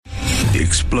The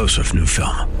explosive new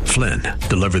film, Flynn,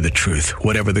 deliver the truth,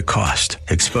 whatever the cost,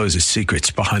 exposes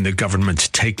secrets behind the government's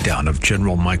takedown of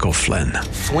General Michael Flynn.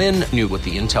 Flynn knew what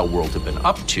the intel world had been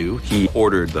up to. He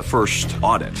ordered the first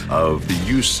audit of the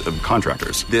use of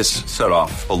contractors. This set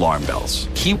off alarm bells.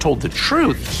 He told the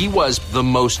truth. He was the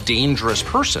most dangerous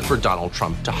person for Donald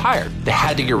Trump to hire. They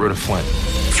had to get rid of Flynn.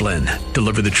 Flynn,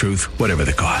 deliver the truth, whatever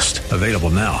the cost. Available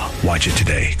now. Watch it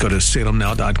today. Go to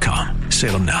salemnow.com.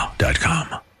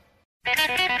 salemnow.com.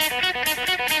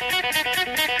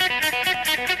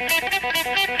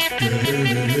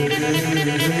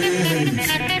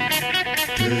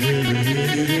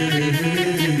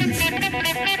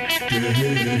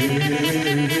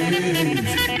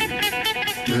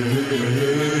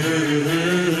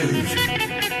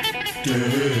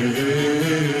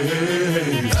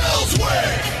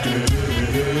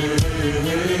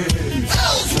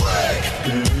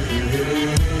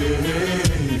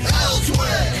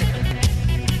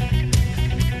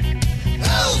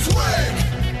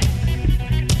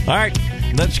 All right,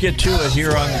 let's get to it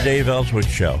here on the Dave Elswick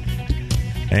Show.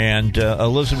 And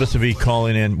Elizabeth will be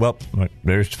calling in. Well,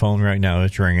 there's the phone right now.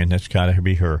 It's ringing. That's got to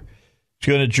be her.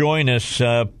 She's going to join us.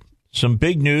 Some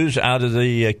big news out of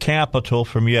the Capitol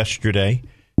from yesterday.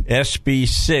 SB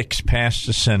 6 passed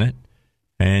the Senate.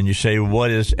 And you say, what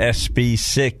is SB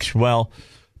 6? Well,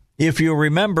 if you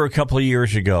remember a couple of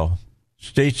years ago,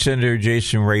 State Senator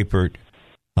Jason Rapert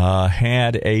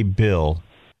had a bill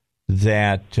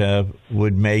that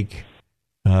would make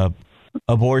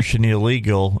abortion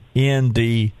illegal in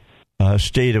the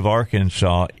state of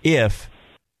Arkansas if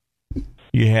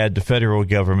you had the federal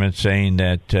government saying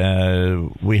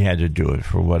that we had to do it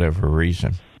for whatever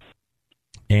reason.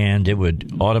 And it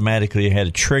would automatically had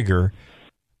a trigger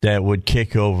that would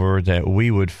kick over that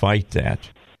we would fight that.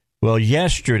 Well,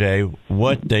 yesterday,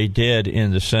 what they did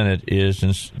in the Senate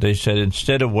is they said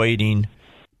instead of waiting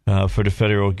for the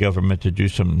federal government to do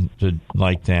something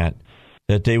like that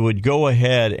they would go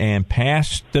ahead and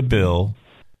pass the bill,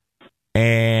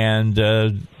 and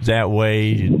that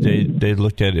way they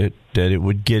looked at it that it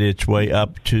would get its way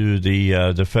up to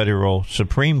the federal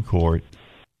Supreme Court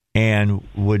and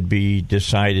would be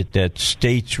decided that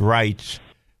states' rights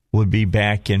would be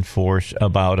back in force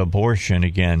about abortion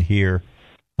again here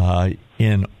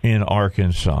in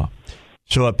Arkansas.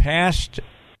 So it passed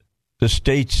the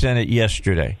state Senate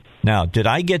yesterday. Now, did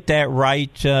I get that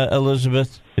right,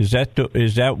 Elizabeth? Is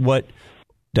that what?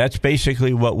 That's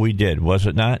basically what we did, was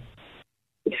it not?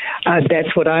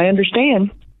 That's what I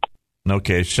understand.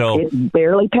 Okay, so it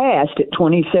barely passed at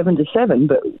 27-7,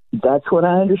 but that's what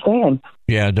I understand.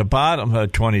 Yeah, the bottom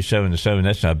of 27-7.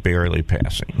 That's not barely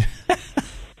passing.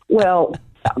 Well,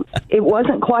 it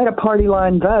wasn't quite a party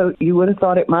line vote. You would have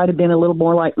thought it might have been a little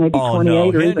more like maybe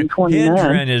 28 or even 29.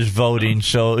 Hendren is voting,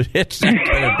 so it's not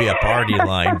going to be a party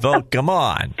line vote. Come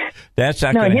on. That's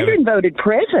not going to Hendren voted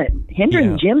present.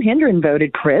 Jim Hendren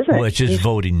voted present. Well, it's just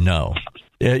voting no.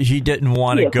 He didn't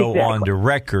want to go on the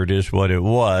record is what it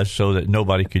was, so that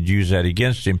nobody could use that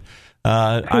against him.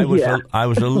 I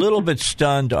was a little bit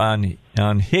stunned on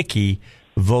Hickey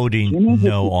voting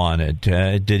no on it.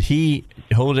 Did he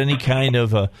hold any kind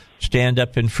of a stand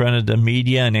up in front of the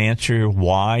media and answer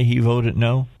why he voted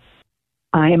no?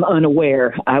 I am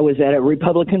unaware. I was at a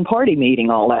Republican Party meeting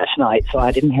all last night, so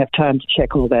I didn't have time to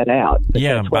check all that out. But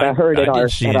that's what I heard at our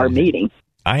meeting.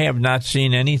 I have not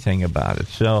seen anything about it,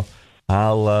 so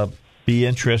I'll be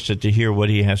interested to hear what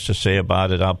he has to say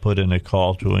about it. I'll put in a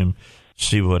call to him,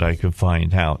 see what I can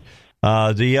find out.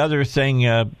 The other thing,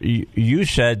 you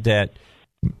said that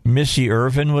Missy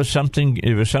Irvin was something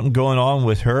going on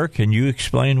with her. Can you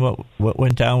explain what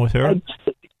went down with her?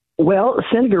 Well,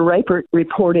 Senator Rapert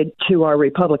reported to our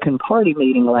Republican Party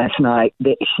meeting last night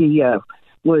that she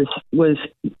was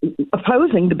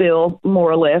opposing the bill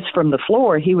more or less from the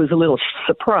floor. He was a little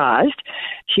surprised.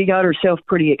 She got herself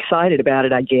pretty excited about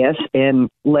it, I guess, and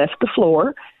left the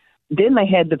floor. Then they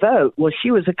had the vote. Well,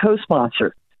 she was a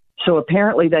co-sponsor. So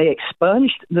apparently they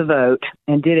expunged the vote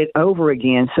and did it over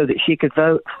again so that she could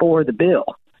vote for the bill.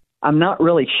 I'm not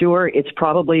really sure. It's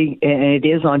probably, and it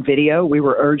is on video. We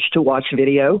were urged to watch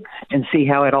video and see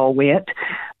how it all went.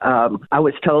 I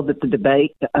was told that the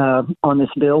debate on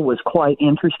this bill was quite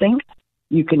interesting.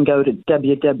 You can go to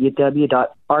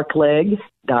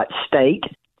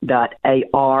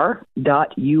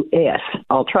www.arcleg.state.ar.us.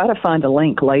 I'll try to find a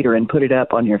link later and put it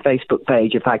up on your Facebook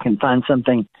page if I can find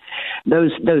something.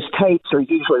 Those tapes are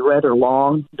usually rather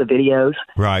long, the videos.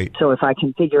 Right. So if I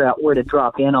can figure out where to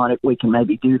drop in on it, we can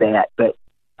maybe do that. But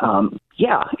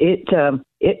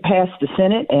it passed the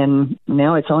Senate, and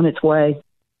now it's on its way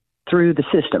through the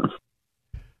system.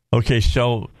 Okay,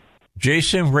 so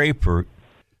Jason Rapert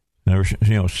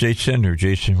State Senator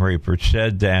Jason Rapert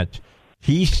said that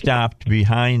he stopped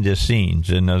behind the scenes.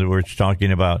 In other words,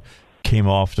 talking about came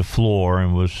off the floor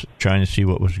and was trying to see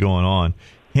what was going on.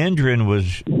 Hendren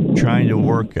was trying to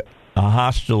work a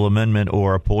hostile amendment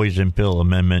or a poison pill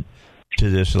amendment to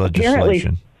this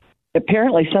legislation.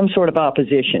 Apparently some sort of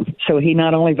opposition. So he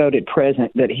not only voted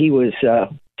present, but he was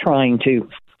trying to,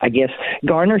 I guess,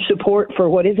 garner support for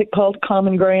what is it called,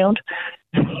 common ground?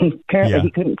 Apparently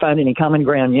he couldn't find any common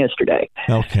ground yesterday.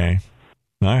 Okay.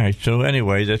 All right. So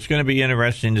anyway, that's going to be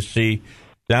interesting to see.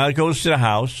 Now it goes to the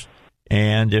House,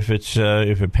 and if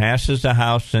it passes the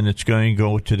House, then it's going to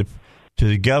go to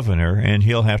the governor, and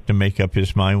he'll have to make up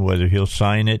his mind whether he'll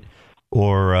sign it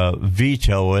or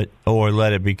veto it or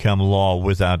let it become law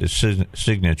without his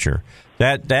signature.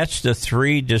 That's the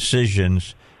three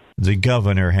decisions the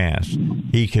governor has.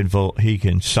 He can vote. He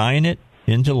can sign it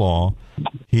into law.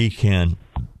 He can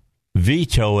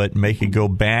veto it, make it go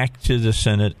back to the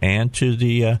Senate and to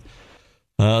the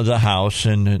House,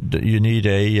 and you need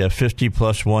a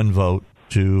 50+1 vote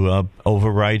to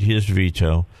override his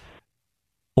veto.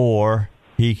 Or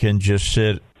he can just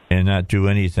sit and not do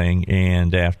anything,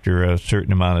 and after a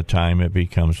certain amount of time, it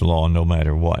becomes law no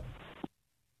matter what.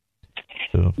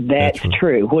 So that's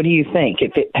true. What do you think?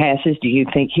 If it passes, do you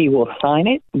think he will sign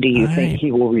it? Do you think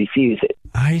he will refuse it?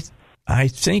 I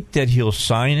think that he'll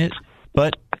sign it,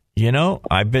 but,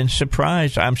 I've been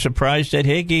surprised. I'm surprised that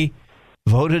Hickey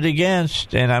voted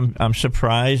against, and I'm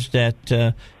surprised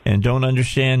that, and don't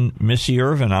understand Missy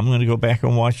Irvin. I'm going to go back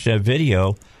and watch that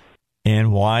video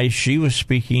and why she was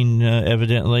speaking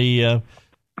evidently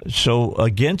so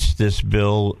against this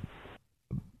bill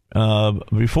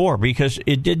before, because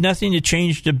it did nothing to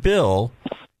change the bill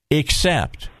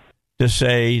except to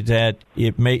say that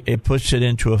it puts it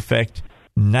into effect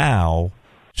now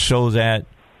so that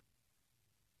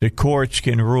the courts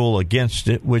can rule against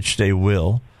it, which they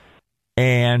will,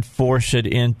 and force it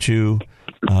into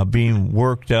being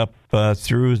worked up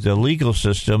through the legal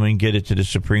system and get it to the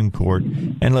Supreme Court.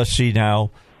 And let's see now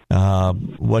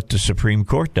what the Supreme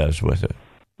Court does with it.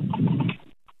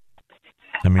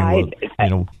 I mean,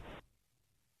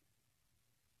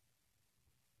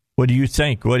 what do you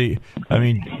think? I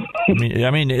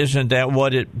mean, isn't that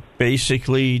what it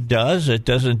basically does? It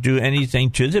doesn't do anything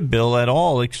to the bill at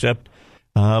all, except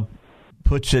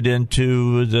puts it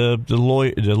into the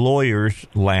lawyer's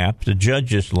lap, the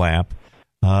judge's lap,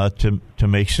 to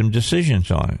make some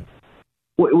decisions on it.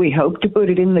 We hope to put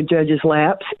it in the judge's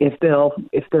laps if they'll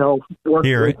work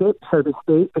with it, so to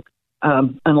speak.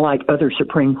 Unlike other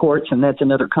Supreme Courts, and that's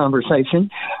another conversation.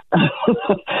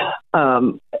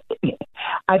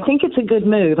 I think it's a good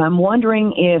move. I'm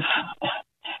wondering if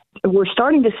we're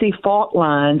starting to see fault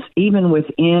lines even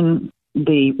within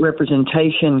the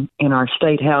representation in our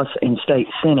state House and state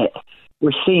Senate.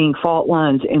 We're seeing fault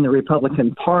lines in the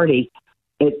Republican Party.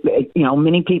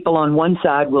 Many people on one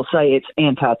side will say it's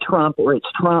anti-Trump or it's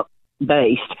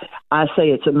Trump-based. I say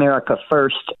it's America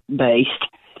First-based.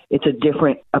 It's a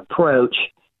different approach.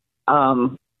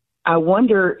 I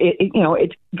wonder,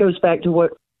 it goes back to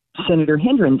what Senator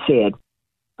Hendren said.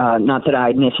 Not that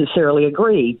I necessarily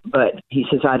agree, but he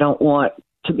says, I don't want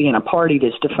to be in a party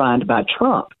that's defined by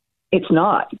Trump. It's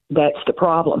not. That's the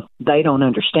problem. They don't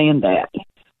understand that.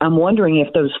 I'm wondering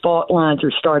if those fault lines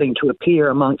are starting to appear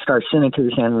amongst our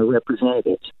senators and our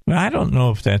representatives. Well, I don't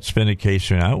know if that's been the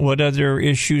case or not. What other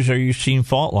issues are you seeing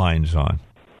fault lines on?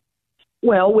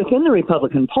 Well, within the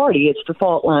Republican Party, it's the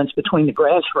fault lines between the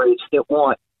grassroots that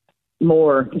want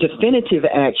more definitive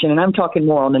action, and I'm talking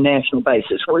more on the national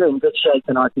basis. We're in good shape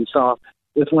in Arkansas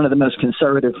with one of the most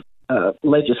conservative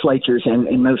legislatures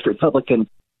and most Republican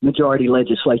majority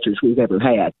legislatures we've ever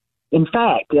had. In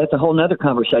fact, that's a whole other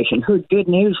conversation. Heard good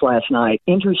news last night,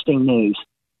 interesting news,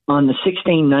 on the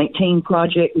 1619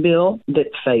 project bill that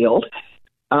failed.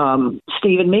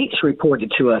 Stephen Meeks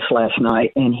reported to us last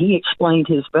night, and he explained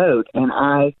his vote, and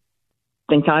I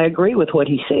think I agree with what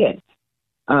he said.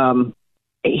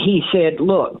 He said,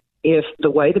 look, if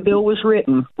the way the bill was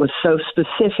written was so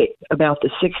specific about the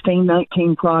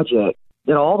 1619 project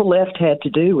that all the left had to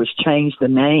do was change the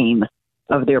name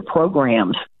of their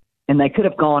programs, and they could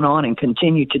have gone on and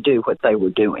continued to do what they were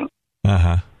doing.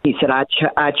 Uh-huh. He said,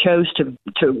 I chose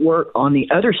to work on the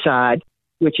other side,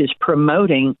 which is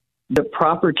promoting the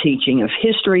proper teaching of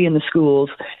history in the schools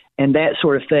and that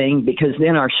sort of thing, because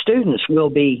then our students will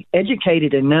be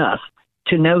educated enough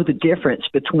to know the difference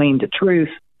between the truth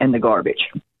and the garbage.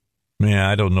 Yeah,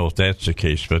 I don't know if that's the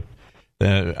case, but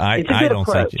I don't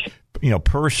think,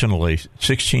 personally,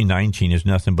 1619 is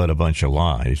nothing but a bunch of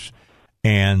lies.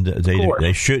 And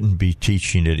they shouldn't be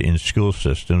teaching it in school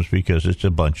systems because it's a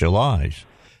bunch of lies.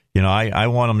 I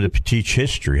want them to teach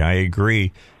history. I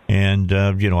agree. And,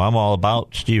 I'm all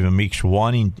about Stephen Meeks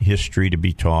wanting history to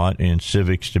be taught and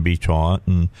civics to be taught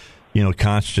and,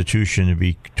 Constitution to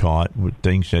be taught, with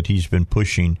things that he's been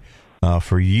pushing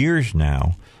for years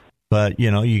now. But,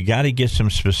 you got to get some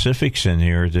specifics in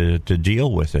here to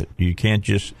deal with it. You can't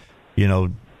just,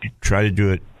 try to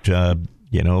do it,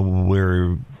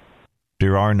 where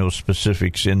there are no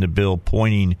specifics in the bill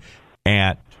pointing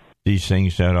at these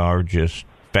things that are just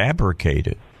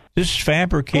fabricated. This is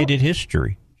fabricated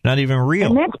history. It's not even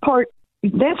real. And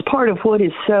that's part of what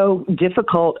is so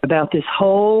difficult about this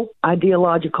whole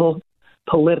ideological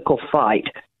political fight.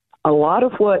 A lot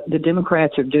of what the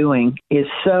Democrats are doing is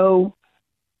so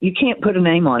you can't put a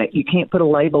name on it. You can't put a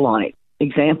label on it.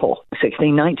 Example,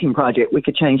 1619 Project, we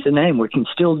could change the name. We can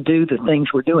still do the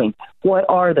things we're doing. What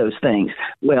are those things?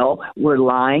 Well, we're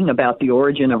lying about the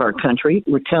origin of our country.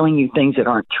 We're telling you things that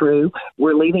aren't true.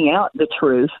 We're leaving out the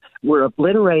truth. We're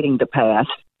obliterating the past.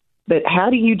 But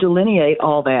how do you delineate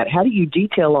all that? How do you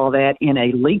detail all that in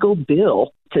a legal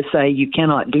bill to say you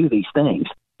cannot do these things?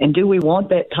 And do we want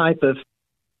that type of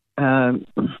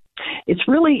it's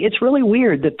really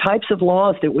weird, the types of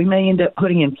laws that we may end up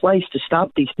putting in place to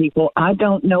stop these people. I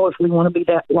don't know if we want to be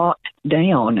that locked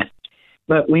down,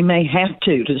 but we may have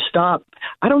to stop.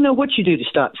 I don't know what you do to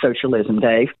stop socialism,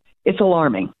 Dave. It's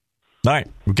alarming. All right,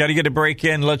 we've got to get a break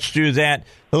in. Let's do that.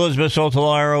 Elizabeth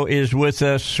Sotelaro is with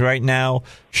us right now.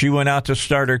 She went out to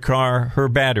start her car. Her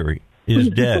battery is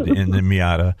dead in the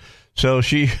Miata. So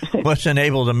she wasn't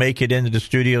able to make it into the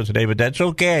studio today, but that's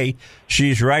okay.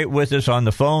 She's right with us on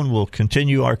the phone. We'll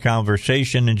continue our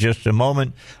conversation in just a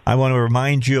moment. I want to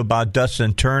remind you about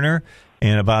Dustin Turner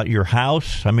and about your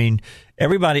house. I mean,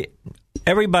 everybody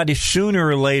sooner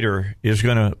or later is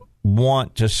going to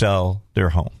want to sell their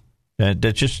home.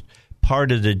 That's just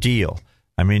part of the deal.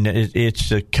 I mean,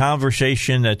 it's a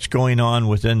conversation that's going on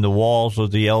within the walls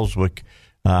of the Elswick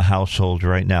household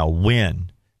right now. When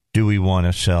do we want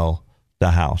to sell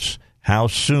the house? How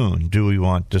soon do we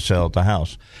want to sell the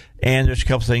house? And there's a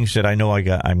couple things that I know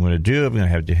I'm going to do. I'm going to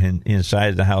have the inside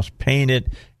of the house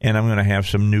painted, and I'm going to have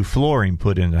some new flooring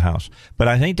put in the house. But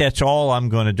I think that's all I'm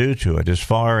going to do to it. As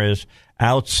far as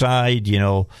outside,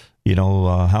 how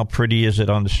pretty is it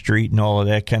on the street and all of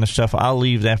that kind of stuff, I'll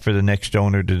leave that for the next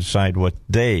owner to decide what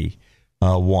they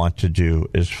want to do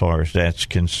as far as that's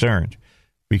concerned.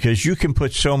 Because you can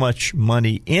put so much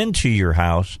money into your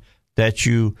house that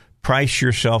you price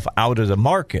yourself out of the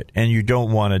market, and you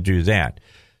don't want to do that.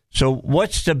 So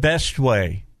what's the best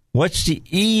way? What's the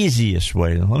easiest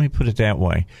way? Let me put it that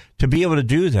way, to be able to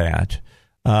do that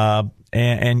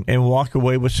and walk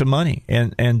away with some money.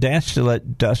 And that's to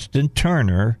let Dustin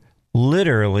Turner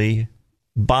literally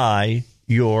buy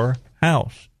your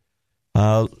house.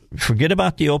 Forget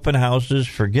about the open houses.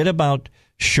 Forget about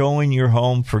showing your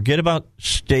home. Forget about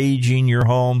staging your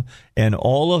home and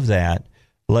all of that.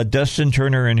 Let Dustin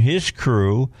Turner and his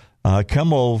crew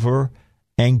come over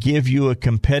and give you a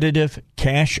competitive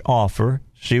cash offer.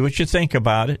 See what you think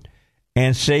about it,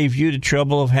 and save you the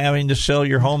trouble of having to sell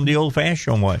your home the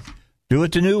old-fashioned way. Do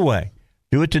it the new way.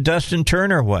 Do it the Dustin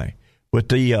Turner way with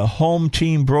the home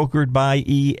team brokered by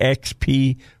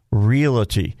eXp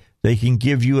Realty. They can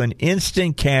give you an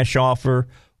instant cash offer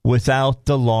without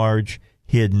the large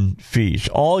hidden fees.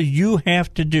 All you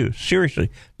have to do, seriously,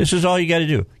 this is all you got to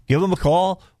do. Give them a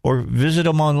call or visit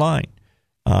them online.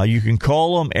 You can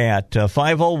call them at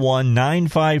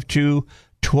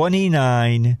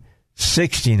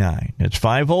 501-952-2969. That's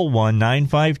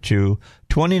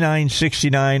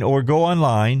 501-952-2969, or go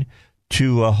online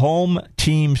to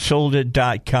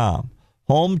hometeamsoldit.com.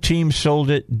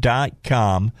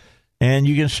 hometeamsoldit.com, and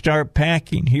you can start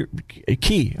packing. Here,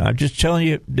 key, I'm just telling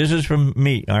you, this is from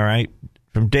me, all right,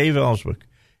 from Dave Elswick,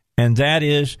 and that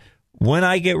is, when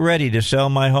I get ready to sell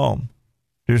my home,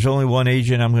 there's only one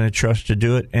agent I'm going to trust to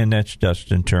do it, and that's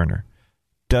Dustin Turner.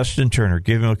 Dustin Turner,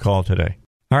 give him a call today.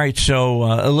 All right, so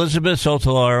Elizabeth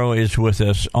Sotelaro is with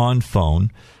us on phone.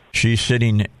 She's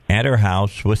sitting at her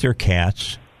house with her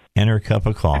cats and her cup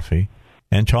of coffee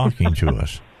and talking to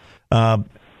us.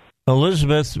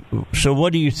 Elizabeth, so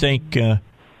what do you think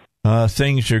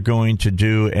things are going to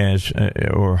do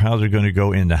or how they're going to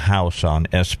go in the House on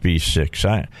SB 6?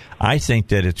 I think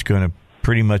that it's going to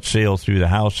pretty much sail through the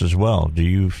House as well. Do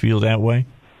you feel that way?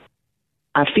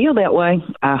 I feel that way.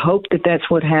 I hope that that's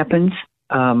what happens.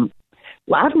 I've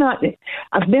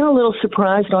been a little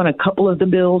surprised on a couple of the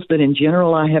bills, but in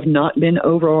general, I have not been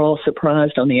overall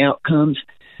surprised on the outcomes.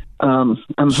 I'm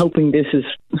hoping this is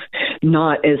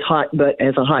not as hot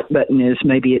a hot button as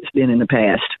maybe it's been in the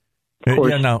past. Of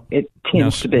course, it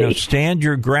tends to be. Now, stand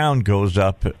your ground goes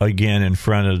up again in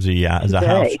front of the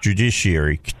House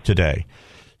Judiciary today.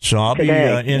 So I'll be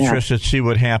interested to see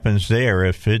what happens there.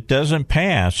 If it doesn't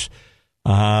pass,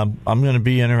 I'm going to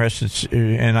be interested,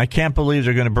 and I can't believe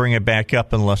they're going to bring it back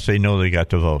up unless they know they got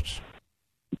the votes.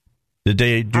 Did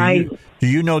they? Do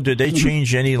you know? Did they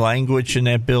change any language in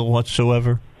that bill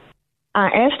whatsoever? I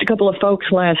asked a couple of folks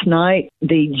last night.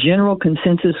 The general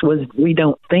consensus was we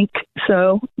don't think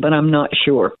so, but I'm not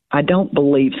sure. I don't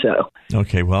believe so.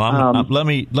 Okay, well, let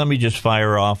me just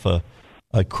fire off a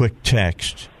quick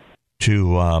text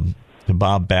to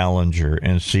Bob Ballinger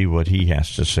and see what he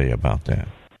has to say about that.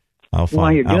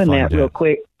 While you're doing that real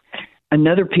quick,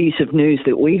 another piece of news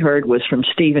that we heard was from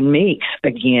Stephen Meeks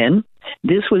again.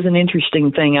 This was an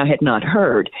interesting thing I had not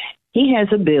heard. He has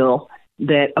a bill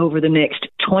that over the next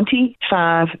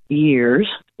 25 years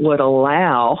would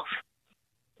allow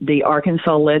the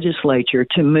Arkansas legislature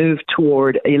to move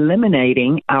toward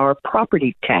eliminating our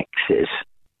property taxes.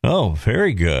 Oh,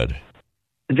 very good.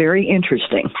 Very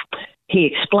interesting. He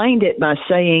explained it by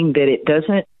saying that it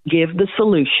doesn't give the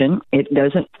solution, it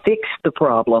doesn't fix the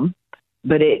problem,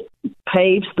 but it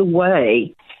paves the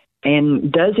way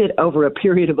and does it over a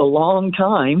period of a long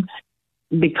time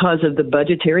because of the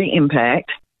budgetary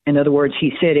impact. In other words,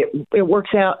 he said it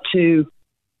works out to,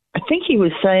 I think he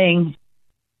was saying,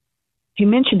 he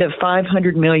mentioned a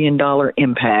 $500 million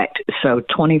impact. So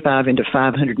 25 into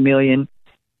 500 million,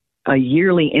 a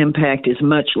yearly impact is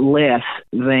much less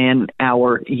than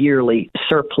our yearly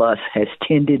surplus has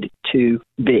tended to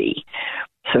be.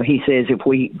 So he says if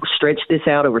we stretch this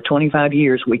out over 25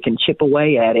 years, we can chip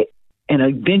away at it and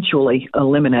eventually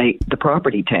eliminate the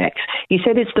property tax. He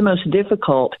said it's the most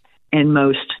difficult and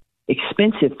most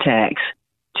expensive tax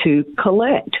to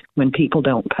collect when people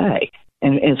don't pay,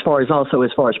 and as far as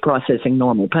processing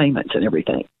normal payments and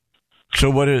everything.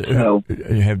 So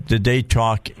did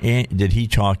he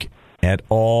talk at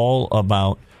all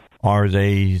about, are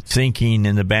they thinking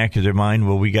in the back of their mind,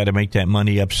 well, we got to make that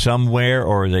money up somewhere,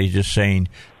 or are they just saying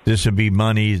this would be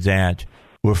money that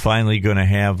we're finally going to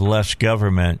have less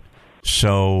government,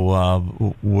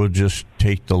 so we'll just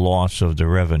take the loss of the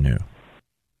revenue?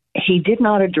 He did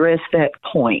not address that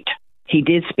point. He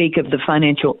did speak of the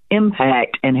financial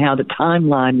impact and how the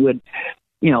timeline would,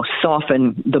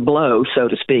 soften the blow, so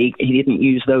to speak. He didn't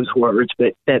use those words,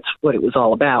 but that's what it was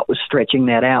all about, was stretching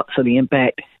that out so the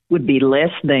impact would be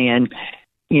less than,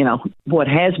 what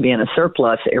has been a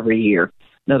surplus every year.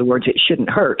 In other words, it shouldn't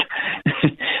hurt.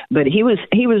 But he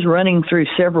was running through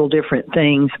several different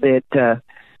things that,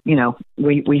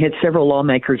 we had several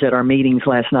lawmakers at our meetings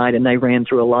last night, and they ran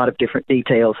through a lot of different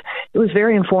details. It was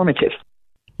very informative.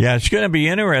 Yeah, it's going to be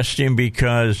interesting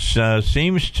because it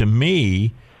seems to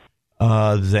me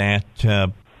that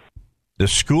the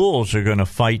schools are going to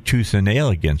fight tooth and nail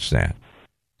against that.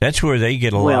 That's where they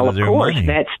get a lot of their money.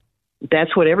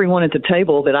 That's what everyone at the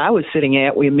table that I was sitting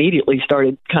at, we immediately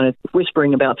started kind of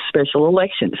whispering about special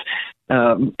elections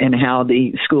and how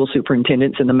the school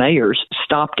superintendents and the mayors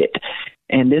stopped it.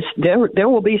 And there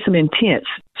will be some intense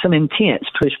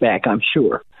pushback, I'm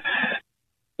sure.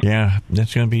 Yeah,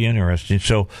 that's going to be interesting.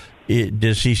 So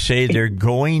does he say they're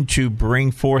going to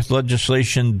bring forth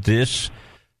legislation this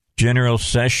general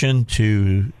session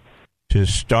to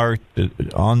start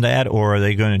on that, or are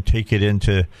they going to take it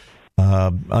into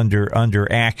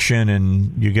under action,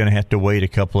 and you're going to have to wait a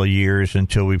couple of years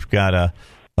until we've got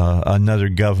another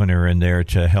governor in there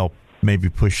to help maybe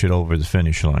push it over the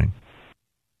finish line?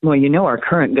 Well, our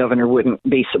current governor wouldn't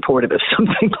be supportive of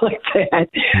something like that.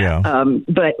 Yeah.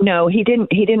 But no, he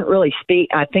didn't really speak.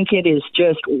 I think it is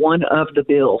just one of the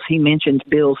bills. He mentioned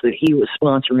bills that he was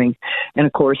sponsoring. And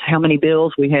of course, how many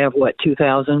bills? We have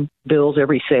 2,000 bills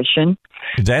every session.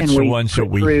 That's the ones that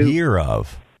we hear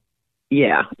of.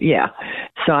 Yeah.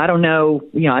 So I don't know.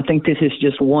 I think this is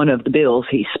just one of the bills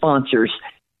he sponsors.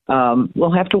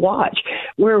 We'll have to watch.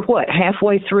 We're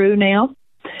halfway through now?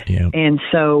 Yeah. And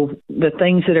so the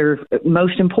things that are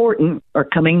most important are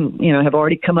coming, have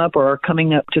already come up or are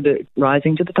coming up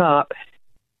rising to the top.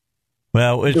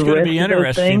 Well, it's going to be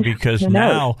interesting because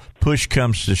now push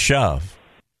comes to shove.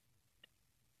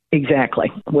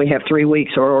 Exactly. We have 3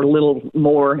 weeks or a little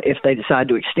more if they decide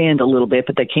to extend a little bit,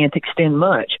 but they can't extend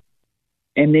much.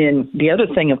 And then the other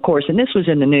thing, of course, and this was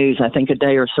in the news, I think a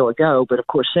day or so ago, but of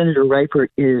course, Senator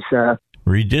Rapert is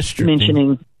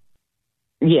mentioning.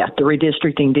 Yeah, the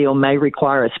redistricting deal may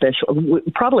require a special.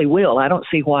 Probably will. I don't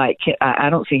see why. I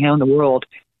don't see how in the world,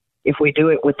 if we do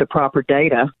it with the proper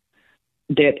data,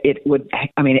 that it would.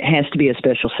 I mean, it has to be a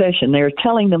special session. They're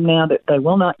telling them now that they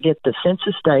will not get the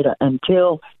census data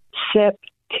until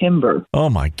September. Oh,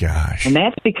 my gosh. And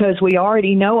that's because we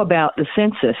already know about the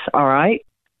census, all right?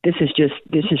 This is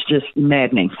just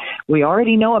maddening. We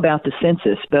already know about the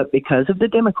census, but because of the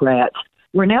Democrats,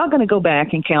 we're now going to go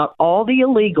back and count all the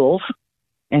illegals.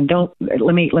 And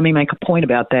let me make a point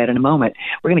about that in a moment.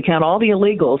 We're going to count all the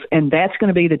illegals, and that's going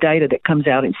to be the data that comes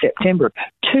out in September,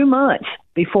 2 months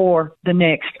before the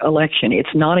next election.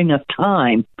 It's not enough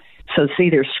time. So, see,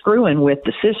 they're screwing with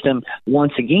the system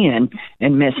once again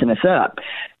and messing us up.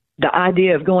 The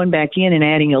idea of going back in and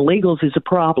adding illegals is a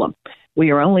problem.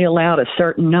 We are only allowed a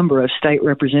certain number of state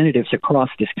representatives across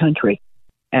this country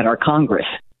at our Congress.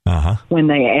 Uh-huh. When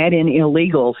they add in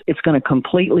illegals, it's going to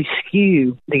completely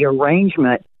skew the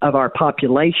arrangement of our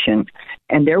population.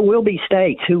 And there will be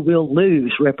states who will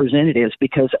lose representatives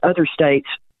because other states,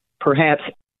 perhaps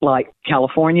like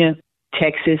California,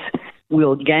 Texas,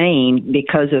 will gain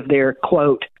because of their,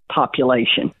 quote,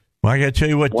 population. Well, I got to tell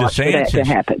you what, Watch for that to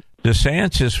happen.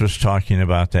 DeSantis was talking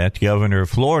about that, the governor of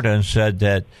Florida, and said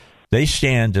that they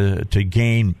stand to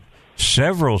gain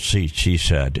several seats, he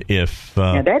said, if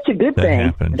now, that's a good thing.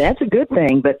 Happens. That's a good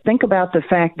thing. But think about the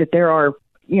fact that there are,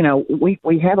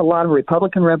 we have a lot of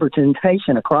Republican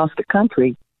representation across the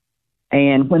country.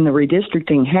 And when the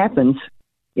redistricting happens,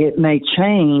 it may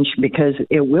change because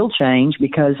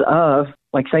of,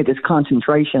 like, say, this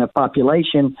concentration of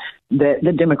population that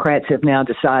the Democrats have now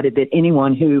decided that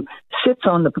anyone who sits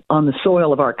on the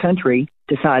soil of our country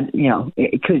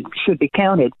should be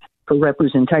counted for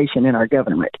representation in our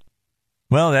government.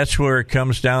 Well, that's where it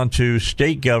comes down to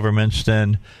state governments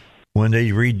then when they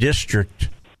redistrict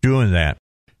doing that.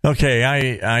 Okay,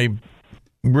 I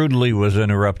rudely was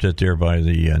interrupted there by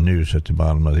the news at the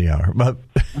bottom of the hour. But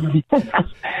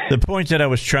the point that I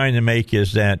was trying to make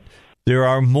is that there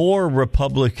are more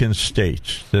Republican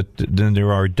states than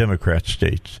there are Democrat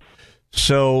states.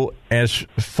 So as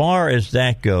far as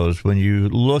that goes, when you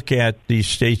look at these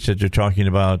states that you're talking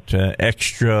about,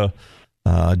 extra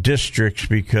districts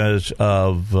because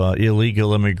of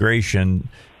illegal immigration,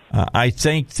 I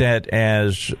think that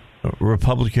as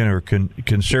Republican or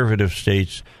conservative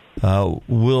states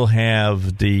will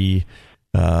have the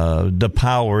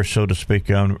power, so to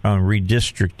speak, on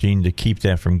redistricting to keep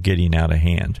that from getting out of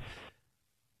hand.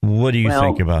 What do you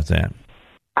think about that?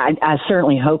 I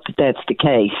certainly hope that that's the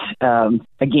case.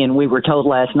 Again, we were told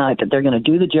last night that they're going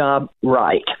to do the job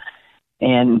right.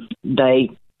 And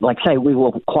they, like I say, we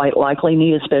will quite likely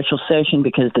need a special session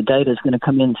because the data is going to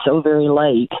come in so very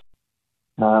late.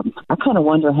 I kind of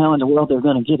wonder how in the world they're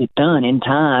going to get it done in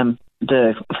time.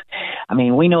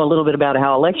 We know a little bit about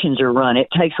how elections are run. It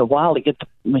takes a while to get the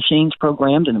machines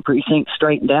programmed and the precincts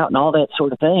straightened out and all that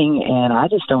sort of thing. And I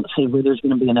just don't see where there's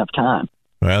going to be enough time.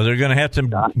 Well, they're going to have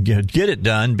to get it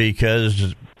done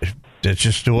because that's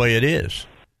just the way it is.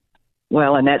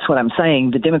 Well, and that's what I'm saying.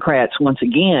 The Democrats, once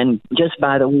again, just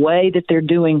by the way that they're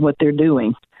doing what they're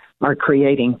doing, are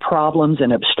creating problems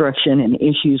and obstruction and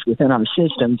issues within our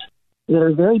systems that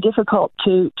are very difficult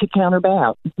to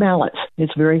counterbalance.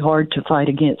 It's very hard to fight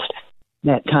against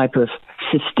that type of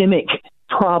systemic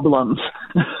problems.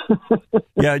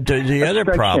 Yeah, the other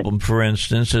problem, for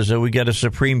instance, is that we got a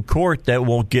Supreme Court that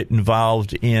won't get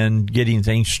involved in getting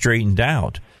things straightened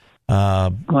out.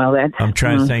 I'm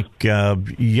trying to think.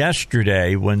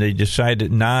 Yesterday, when they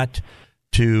decided not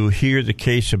to hear the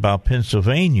case about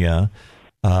Pennsylvania,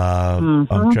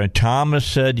 Thomas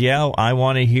said, "Yeah, I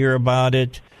want to hear about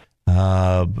it."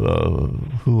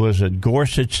 Who was it?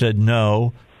 Gorsuch said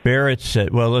no. Barrett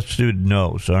said, "Well, let's do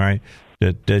no's." All right,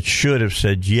 that should have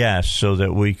said yes, so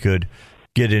that we could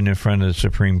get it in front of the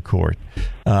Supreme Court.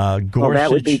 Gorsuch, well,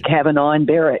 that would be Kavanaugh and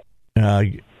Barrett.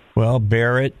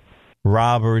 Barrett,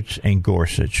 Roberts, and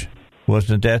Gorsuch.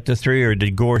 Wasn't that the three, or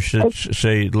did Gorsuch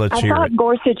say, let's hear it? I thought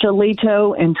Gorsuch,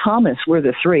 Alito, and Thomas were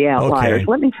the three outliers. Okay.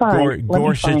 Let me find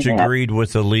Gorsuch that. agreed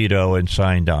with Alito and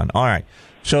signed on. All right.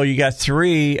 So you got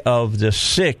 3 of the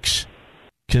 6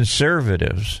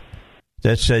 conservatives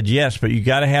that said yes, but you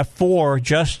got to have 4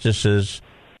 justices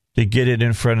to get it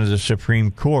in front of the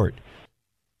Supreme Court.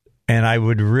 And I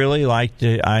would really like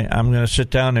to, I'm going to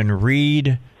sit down and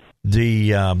read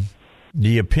the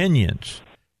opinions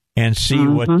and see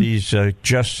what these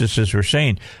justices were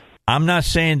saying. I'm not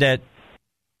saying that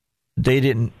they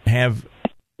didn't have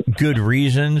good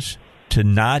reasons to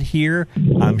not hear.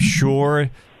 I'm sure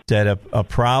that a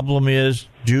problem is,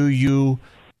 do you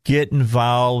get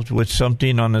involved with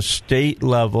something on a state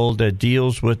level that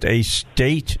deals with a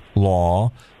state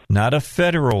law, not a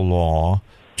federal law?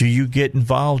 Do you get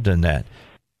involved in that?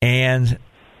 And,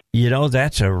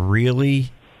 that's a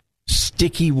really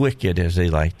sticky wicket, as they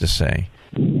like to say.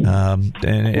 It's going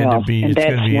to be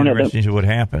interesting to see what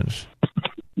happens.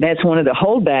 that's one of the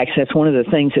holdbacks. That's one of the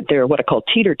things that they're what I call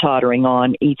teeter-tottering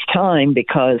on each time,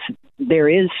 because there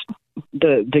is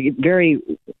the very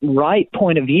right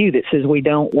point of view that says we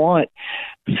don't want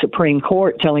the Supreme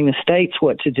Court telling the states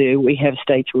what to do. We have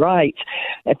states' rights.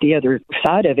 At the other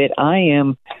side of it, I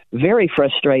am very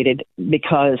frustrated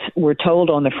because we're told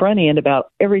on the front end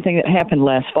about everything that happened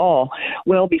last fall.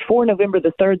 Well, before November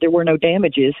the 3rd, there were no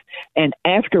damages, and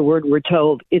afterward we're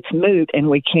told it's moot and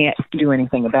we can't do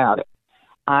anything about it.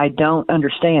 I don't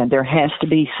understand. There has to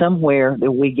be somewhere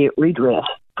that we get redress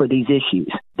for these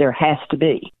issues. There has to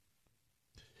be.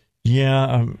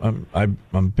 Yeah,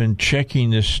 I've been checking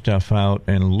this stuff out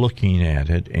and looking at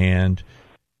it, and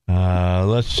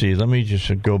let's see. Let me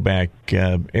just go back.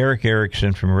 Eric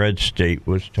Erickson from Red State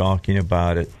was talking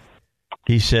about it.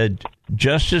 He said,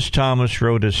 Justice Thomas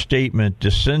wrote a statement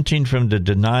dissenting from the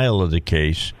denial of the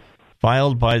case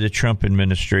filed by the Trump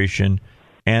administration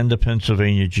and the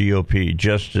Pennsylvania GOP.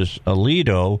 Justice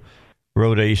Alito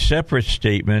wrote a separate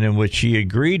statement in which he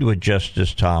agreed with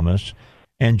Justice Thomas,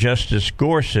 and Justice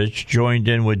Gorsuch joined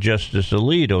in with Justice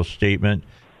Alito's statement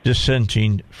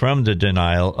dissenting from the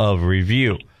denial of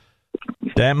review.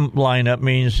 That lineup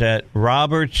means that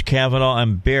Roberts, Kavanaugh,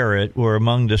 and Barrett were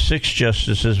among the 6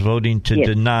 justices voting to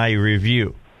deny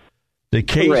review. The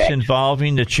case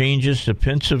involving the changes to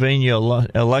Pennsylvania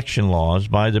election laws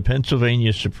by the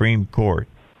Pennsylvania Supreme Court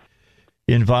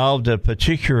involved a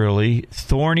particularly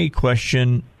thorny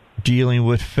question dealing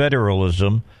with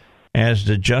federalism as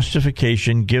the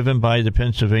justification given by the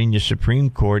Pennsylvania Supreme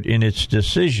Court in its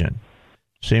decision,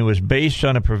 saying it was based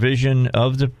on a provision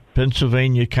of the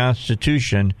Pennsylvania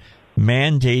Constitution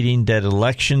mandating that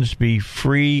elections be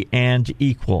free and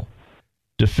equal.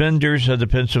 Defenders of the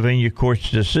Pennsylvania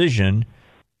court's decision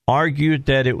argued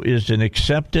that it is an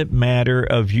accepted matter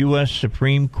of U.S.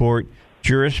 Supreme Court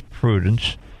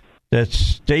jurisprudence that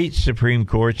state Supreme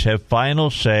Courts have final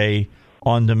say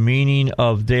on the meaning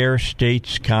of their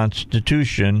state's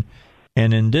constitution,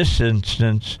 and in this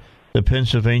instance, the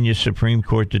Pennsylvania Supreme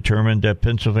Court determined that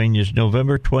Pennsylvania's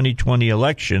November 2020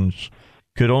 elections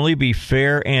could only be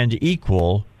fair and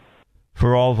equal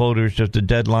for all voters if the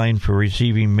deadline for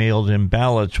receiving mailed-in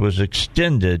ballots was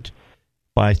extended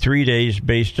by 3 days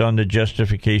based on the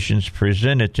justifications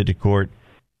presented to the court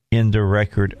in the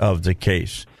record of the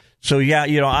case. So, yeah,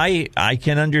 I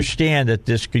can understand that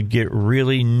this could get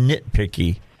really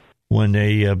nitpicky when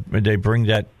they bring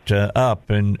that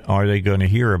up, and are they going to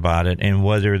hear about it, and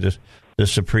whether the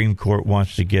Supreme Court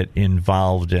wants to get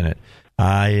involved in it.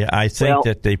 I think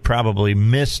that they probably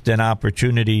missed an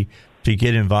opportunity to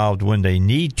get involved when they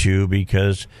need to,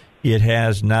 because it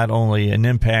has not only an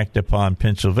impact upon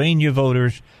Pennsylvania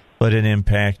voters, but an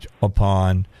impact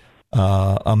upon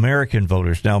American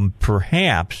voters. Now,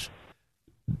 perhaps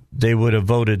they would have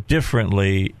voted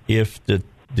differently if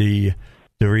the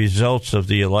results of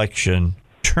the election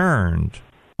turned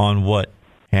on what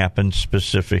happened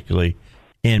specifically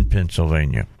in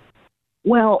Pennsylvania.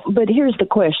 Well, but here's the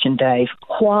question, Dave.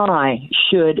 Why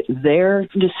should their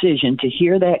decision to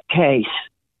hear that case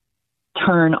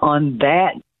turn on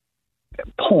that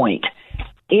point?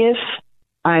 If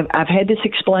I've had this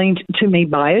explained to me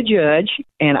by a judge,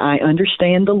 and I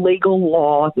understand the legal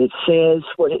law that says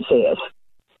what it says.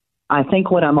 I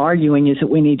think what I'm arguing is that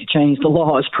we need to change the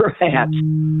laws, perhaps.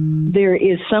 There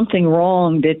is something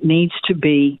wrong that needs to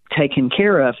be taken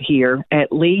care of here,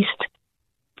 at least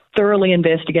thoroughly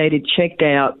investigated, checked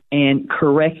out, and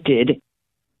corrected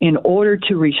in order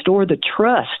to restore the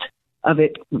trust of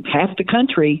half the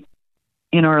country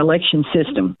in our election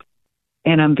system.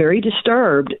 And I'm very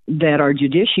disturbed that our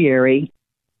judiciary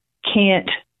can't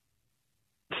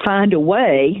find a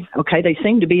way. Okay, they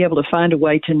seem to be able to find a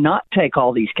way to not take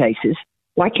all these cases.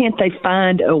 Why can't they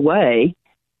find a way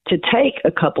to take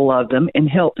a couple of them and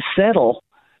help settle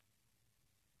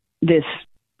this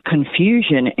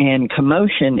confusion and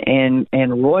commotion and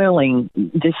roiling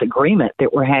disagreement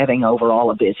that we're having over all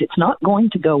of this? It's not going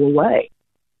to go away.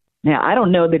 Now, I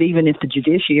don't know that even if the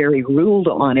judiciary ruled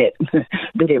on it,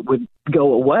 that it would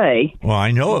go away. Well,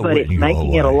 I know it wouldn't go away. But it's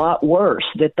making it a lot worse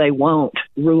that they won't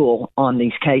rule on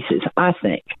these cases, I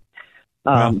think.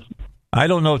 Well, I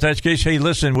don't know if that's the case. Hey,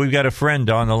 listen, we've got a friend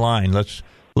on the line. Let's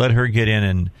let her get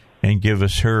in and give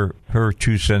us her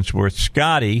 2 cents worth.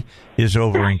 Scotty is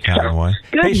over in Conway.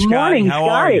 Good Scotty, morning, how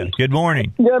are you? Good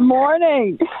morning. Good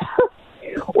morning.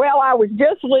 Well, I was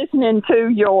just listening to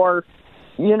your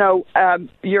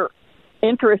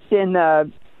interest in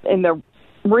the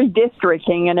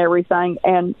redistricting and everything,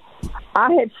 and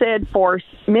I had said for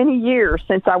many years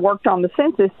since I worked on the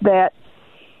census that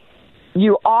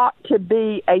you ought to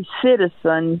be a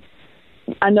citizen.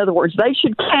 In other words, they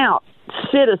should count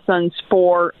citizens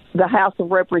for the House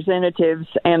of Representatives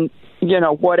and,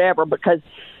 whatever, because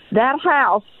that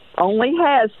House only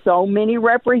has so many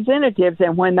representatives,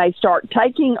 and when they start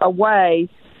taking away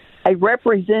a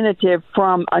representative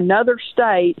from another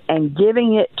state and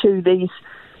giving it to these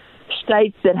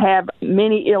states that have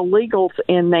many illegals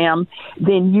in them,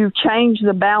 then you change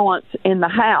the balance in the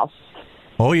House.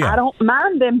 Oh, yeah. I don't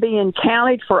mind them being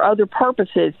counted for other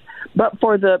purposes, but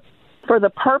for the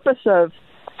purpose of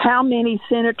how many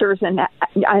senators and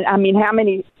how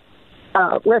many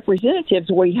representatives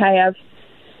we have,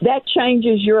 that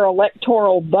changes your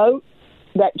electoral vote.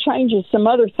 That changes some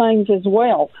other things as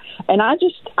well. And I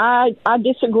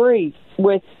disagree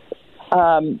with.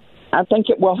 I think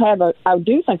it will have I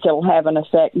do think it'll have an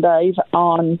effect, Dave,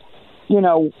 on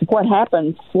what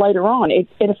happens later on. It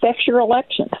affects your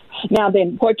elections. Now,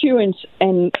 then, what you and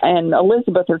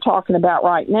Elizabeth are talking about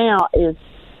right now is,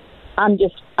 I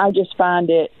just find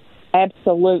it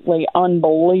absolutely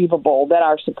unbelievable that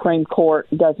our Supreme Court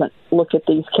doesn't look at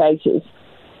these cases.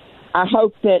 I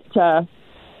hope that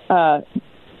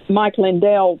Mike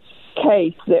Lindell's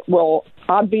case that will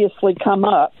obviously come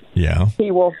up,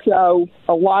 he will show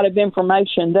a lot of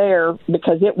information there,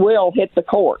 because it will hit the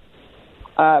court.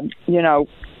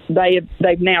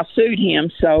 They've now sued him,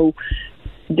 so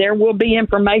there will be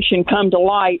information come to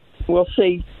light. We'll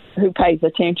see who pays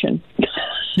attention.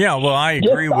 Yeah, well, I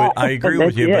agree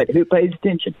with you. But who pays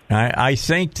attention? I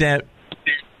think that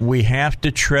we have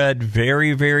to tread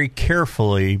very, very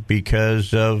carefully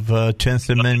because of 10th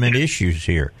Amendment issues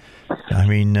here. I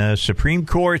mean, Supreme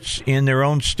Courts in their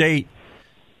own state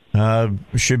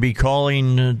should be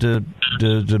calling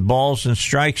the balls and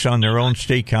strikes on their own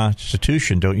state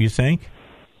constitution, don't you think?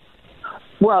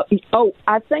 Well,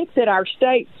 I think that our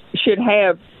states should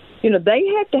have, they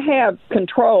have to have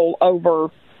control over,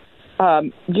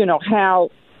 how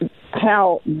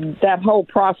that whole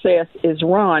process is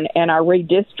run and our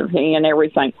redistricting and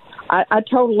everything. I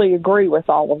totally agree with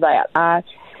all of that.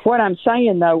 What I'm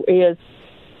saying, though, is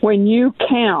when you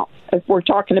count, if we're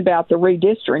talking about the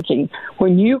redistricting,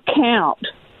 when you count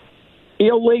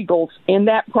illegals in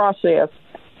that process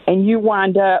and you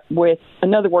wind up with,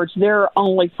 in other words, there are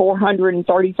only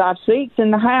 435 seats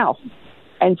in the House.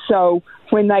 And so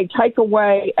when they take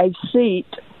away a seat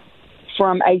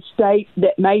from a state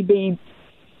that may be,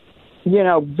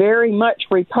 very much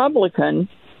Republican,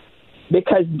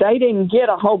 because they didn't get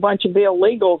a whole bunch of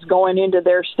illegals going into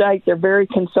their state, they're very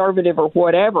conservative or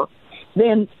whatever,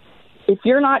 then if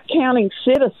you're not counting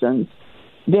citizens,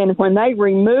 then when they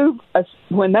remove a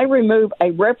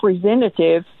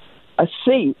representative, a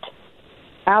seat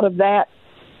out of that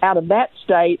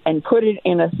state and put it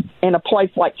in a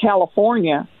place like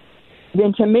California,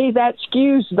 then to me that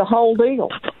skews the whole deal.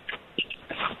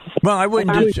 Well, I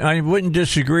wouldn't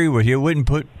disagree with you.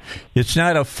 It's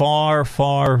not a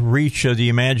far reach of the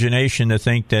imagination to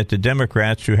think that the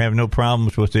Democrats, who have no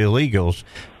problems with the illegals,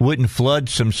 wouldn't flood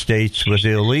some states with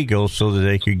illegals so that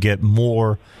they could get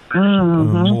more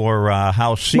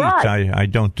House seats. Right. I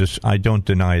don't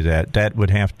deny that. That would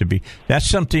have to be. That's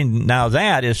something. Now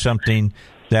that is something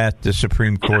that the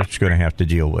Supreme Court's going to have to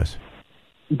deal with.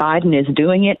 Biden is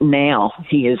doing it now.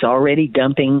 He is already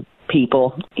dumping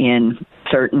people in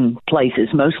certain places,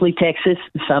 mostly Texas,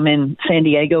 some in San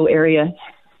Diego area.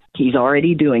 He's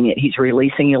already doing it. He's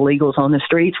releasing illegals on the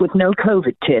streets with no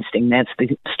COVID testing. That's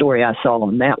the story I saw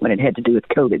on that one. It had to do with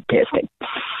COVID testing.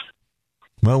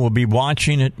 Well, we'll be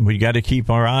watching it. We got to keep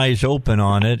our eyes open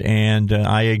on it. And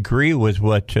I agree with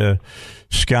what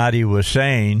Scotty was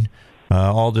saying.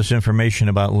 All this information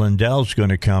about Lindell's going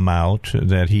to come out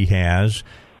that he has.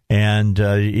 And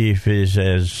if it's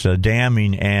as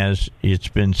damning as it's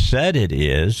been said it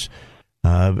is,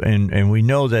 and we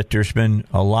know that there's been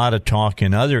a lot of talk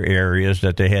in other areas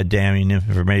that they had damning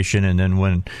information, and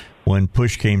then when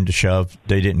push came to shove,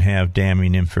 they didn't have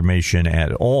damning information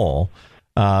at all.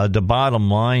 The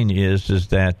bottom line is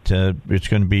that it's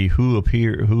going to be who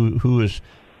is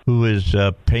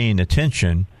paying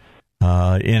attention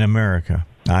in America.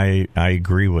 I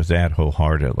agree with that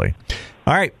wholeheartly.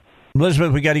 All right.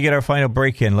 Elizabeth, we got to get our final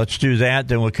break in. Let's do that.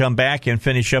 Then we'll come back and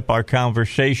finish up our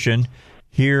conversation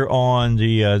here on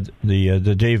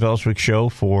the Dave Elswick Show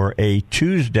for a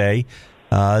Tuesday.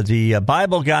 The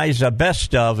Bible Guys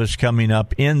Best Of is coming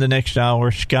up in the next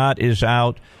hour. Scott is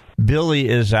out. Billy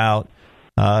is out.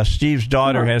 Steve's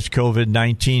daughter has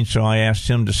COVID-19, so I asked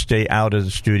him to stay out of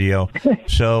the studio.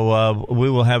 So we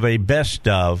will have a Best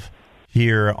Of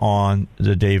here on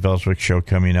the Dave Elswick Show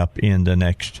coming up in the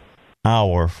next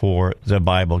hour for the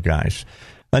Bible Guys.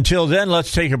 Until then,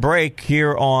 let's take a break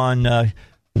here on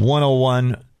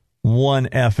 101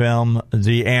 FM,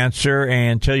 The Answer,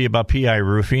 and tell you about PI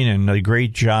Roofing and the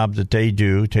great job that they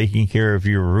do taking care of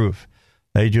your roof.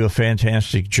 They do a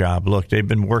fantastic job. Look, they've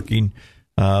been working.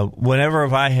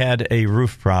 Whenever I had a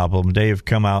roof problem, they have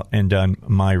come out and done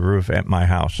my roof at my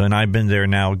house, and I've been there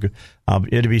now.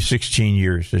 It'll be 16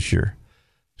 years this year,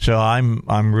 so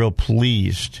I'm real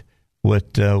pleased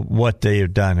with what they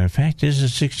have done. In fact, is it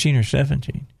 16 or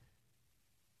 17?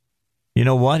 You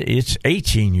know what? It's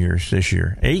 18 years this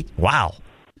year. Wow.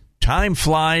 Time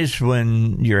flies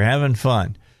when you're having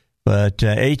fun. But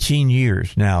 18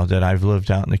 years now that I've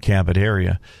lived out in the Cabot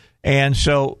area. And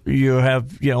so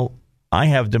I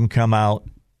have them come out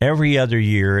every other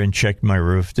year and check my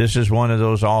roof. This is one of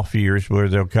those off years where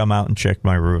they'll come out and check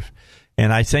my roof.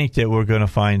 And I think that we're going to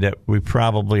find that we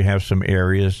probably have some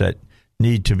areas that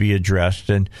need to be addressed.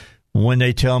 And when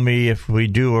they tell me if we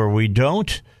do or we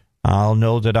don't, I'll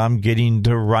know that I'm getting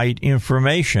the right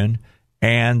information.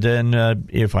 And then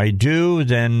if I do,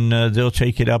 then they'll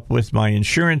take it up with my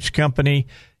insurance company,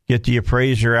 get the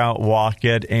appraiser out, walk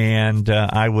it, and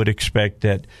I would expect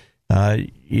that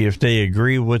if they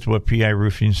agree with what PI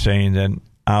Roofing is saying, then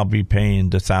I'll be paying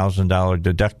the $1,000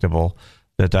 deductible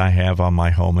that I have on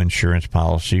my home insurance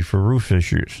policy for roof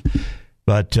issues.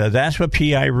 But that's what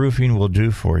PI Roofing will do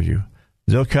for you.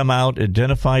 They'll come out,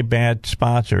 identify bad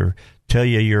spots, or tell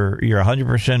you you're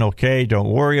 100% okay, don't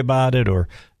worry about it, or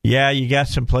yeah, you got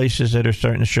some places that are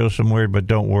starting to show some weird, but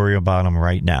don't worry about them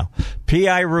right now.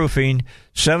 PI Roofing,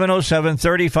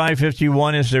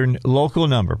 707-3551 is their local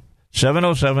number,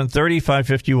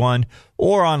 707-3551,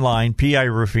 or online,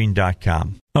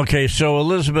 piroofing.com. Okay, so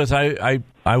Elizabeth, I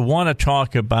want to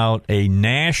talk about a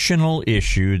national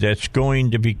issue that's going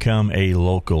to become a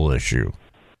local issue.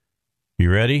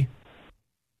 You ready?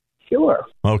 Sure.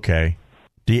 Okay.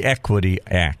 The Equity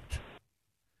Act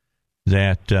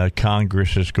that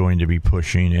Congress is going to be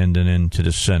pushing and then into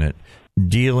the Senate,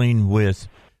 dealing with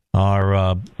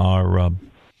our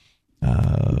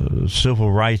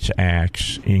civil rights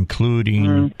acts,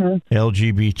 including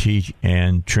LGBT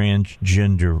and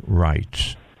transgender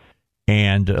rights.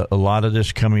 And a lot of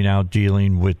this coming out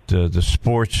dealing with the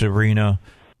sports arena,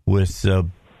 with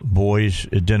boys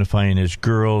identifying as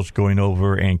girls, going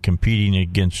over and competing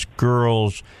against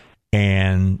girls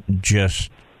and just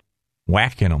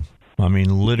whacking them. I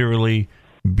mean, literally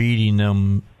beating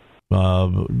them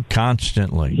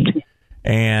constantly.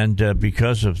 And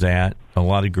because of that, a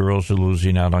lot of girls are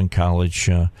losing out on college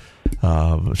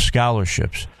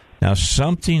scholarships. Now,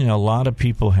 something a lot of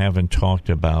people haven't talked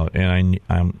about, and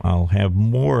I'll have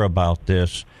more about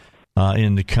this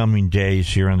in the coming days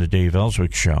here on the Dave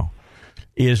Elswick Show,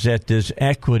 is that this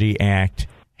Equity Act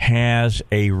has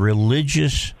a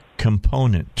religious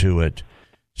component to it,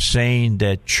 saying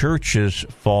that churches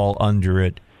fall under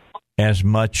it as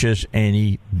much as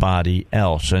anybody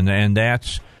else. And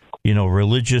that's,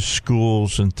 religious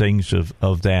schools and things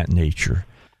of that nature.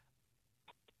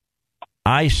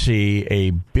 I see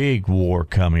a big war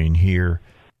coming here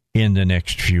in the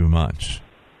next few months.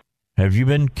 Have you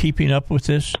been keeping up with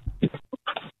this?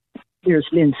 There's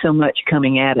been so much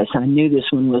coming at us. I knew this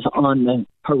one was on the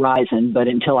horizon, but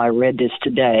until I read this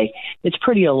today, it's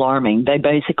pretty alarming. They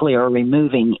basically are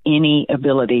removing any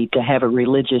ability to have a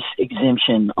religious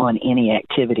exemption on any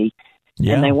activity.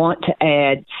 Yeah. And they want to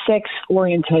add sex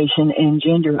orientation and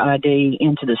gender ID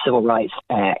into the Civil Rights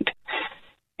Act.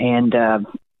 And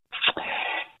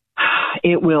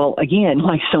it will, again,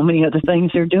 like so many other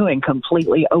things they're doing,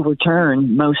 completely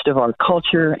overturn most of our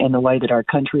culture and the way that our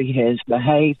country has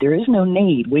behaved. There is no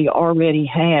need. We already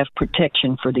have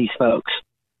protection for these folks.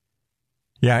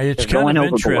 Yeah, it's kind of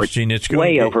interesting. It's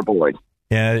way overboard.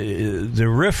 Yeah, the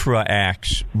RFRA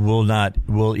acts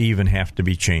will even have to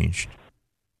be changed.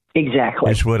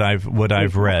 Exactly. That's what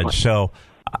I've read. So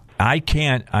I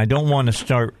don't want to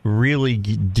start really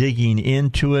digging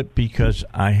into it because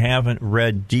I haven't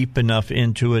read deep enough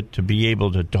into it to be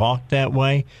able to talk that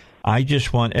way. I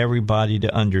just want everybody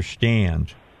to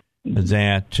understand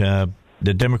that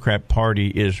the Democrat Party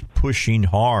is pushing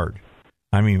hard.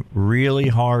 I mean, really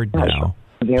hard now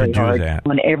to do hard that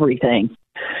on everything.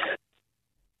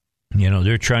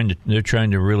 They're trying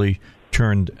to really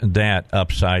turn that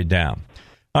upside down.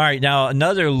 All right, now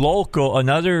another law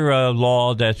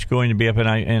that's going to be up,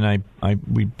 and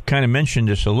we kind of mentioned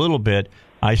this a little bit.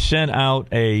 I sent out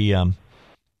a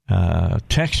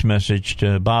text message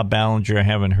to Bob Ballinger. I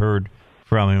haven't heard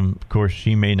from him. Of course,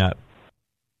 he may not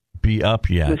be up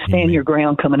yet. So stand your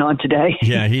ground coming on today.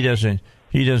 Yeah, he doesn't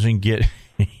get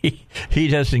he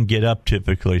doesn't get up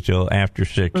typically till after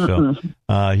 6, so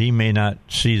he may not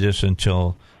see this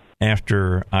until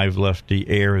after I've left the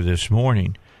air this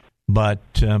morning. But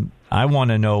I want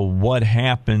to know what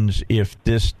happens if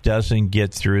this doesn't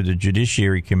get through the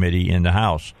Judiciary Committee in the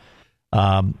House.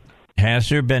 Has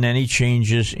there been any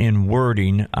changes in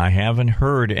wording? I haven't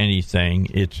heard anything.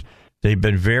 They've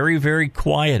been very, very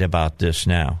quiet about this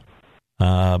now.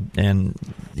 And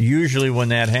usually when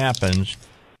that happens,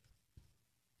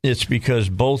 it's because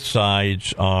both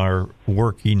sides are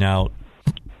working out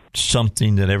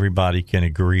something that everybody can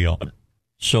agree on.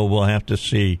 So we'll have to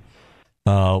see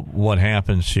what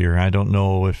happens here. I don't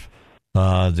know if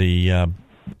I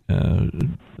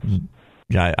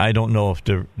don't know if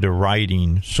the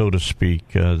writing, so to speak,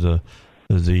 the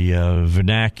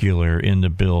vernacular in the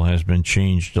bill has been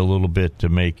changed a little bit to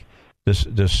make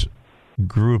this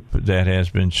group that has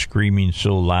been screaming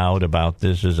so loud about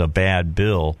this is a bad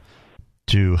bill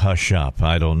to hush up.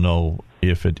 I don't know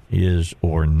if it is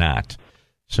or not.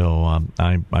 So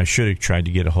I should have tried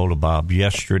to get a hold of Bob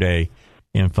yesterday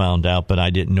and found out, but I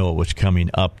didn't know it was coming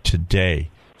up today.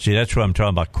 See, that's what I'm talking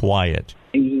about, quiet.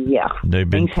 Yeah. They've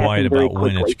been quiet about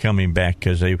when it's coming back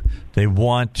because they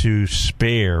want to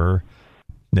spare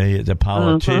the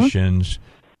politicians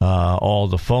all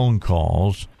the phone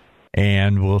calls,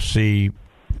 and we'll see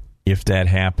if that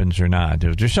happens or not.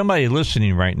 If there's somebody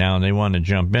listening right now and they want to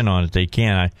jump in on it, they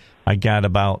can. I got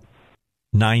about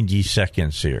 90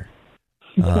 seconds here.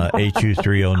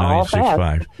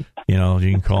 8230965.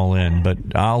 You can call in, but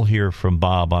I'll hear from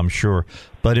Bob, I'm sure.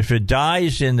 But if it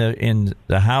dies in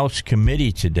the House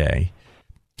committee today,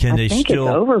 I think it's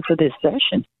over for this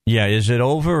session. Yeah, is it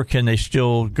over, or can they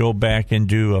still go back and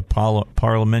do a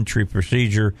parliamentary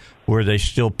procedure where they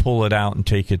still pull it out and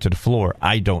take it to the floor?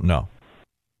 I don't know.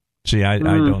 See, I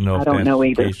don't know if that's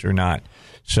the case or not.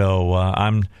 So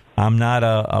I'm not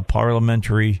a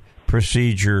parliamentary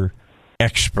procedure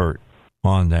expert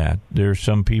on that. There's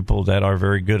some people that are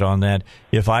very good on that.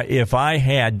 If I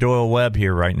had Doyle Webb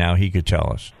here right now, he could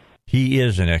tell us. He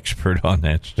is an expert on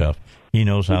that stuff. He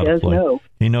knows how to play.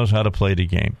 He knows how to play the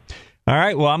game. All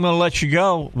right, well, I'm going to let you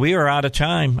go. We are out of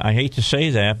time. I hate to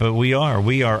say that, but we are.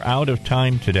 We are out of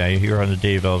time today here on the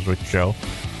Dave Elswick Show.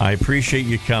 I appreciate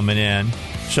you coming in.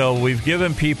 So we've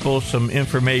given people some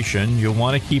information. You'll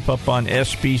want to keep up on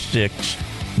SB 6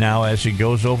 now as it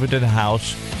goes over to the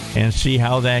House and see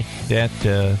how that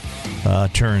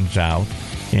turns out.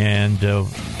 And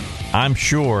I'm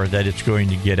sure that it's going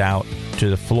to get out to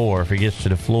the floor. If it gets to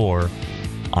the floor,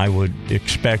 I would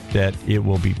expect that it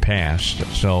will be passed.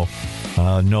 So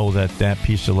know that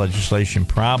piece of legislation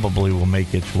probably will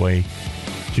make its way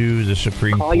to the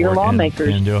Supreme Court. Call your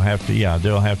lawmakers. And they'll have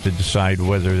to decide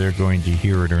whether they're going to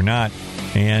hear it or not.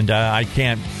 And I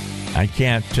can't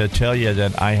tell you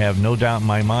that I have no doubt in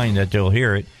my mind that they'll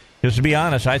hear it. Because to be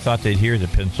honest, I thought they'd hear the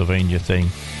Pennsylvania thing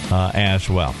as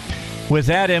well. With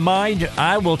that in mind,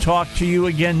 I will talk to you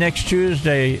again next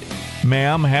Tuesday,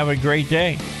 ma'am. Have a great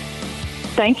day.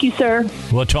 Thank you, sir.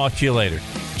 We'll talk to you later.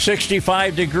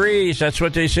 65 degrees. That's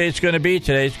what they say it's going to be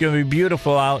today. It's going to be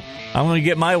beautiful out. I'm going to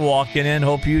get my walking in.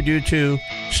 Hope you do too.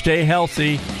 Stay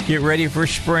healthy. Get ready for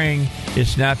spring.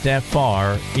 It's not that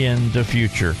far in the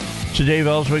future. It's the Dave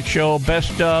Elswick Show.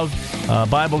 Best of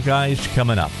Bible Guys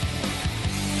coming up.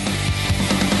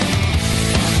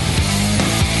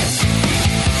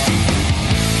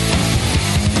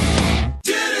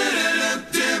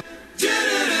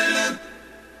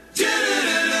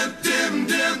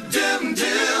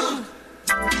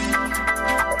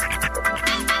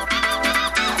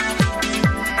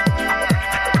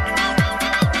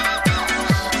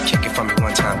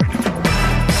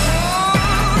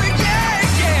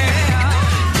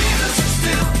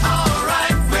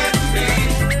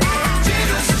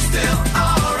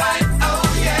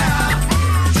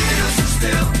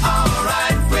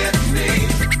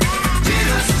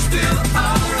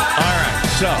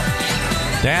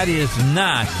 That is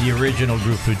not the original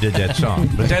group who did that song,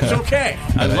 but that's okay.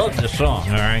 I love the song,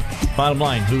 all right? Bottom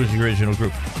line, who was the original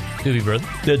group? Doobie Brothers.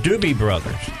 The Doobie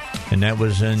Brothers. And that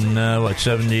was in,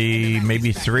 70,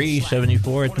 maybe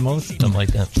 74 at the most? Something like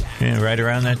that. Yeah, right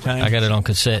around that time. I got it on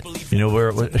cassette. You know where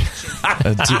it was?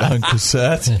 On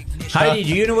cassette? Heidi,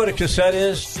 do you know what a cassette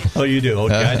is? Oh, you do?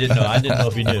 Okay, I didn't know. I didn't know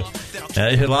if you knew.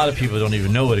 A lot of people don't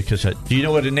even know what a cassette. Do you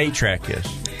know what an 8-track is?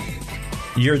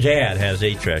 Your dad has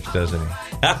 8-tracks, doesn't he?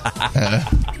 I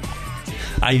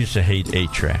used to hate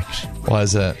 8-tracks. Why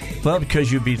is that? Well,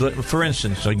 because you'd be, for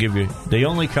instance, I'll give you, they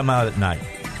only come out at night.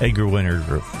 Edgar Winter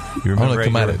Group. You remember only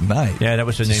come out at night? Yeah, that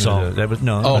was the name of the, that was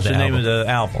the name of the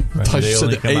album. Right? I thought you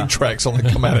said the 8-tracks only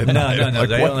come out at night. No,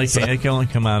 they can only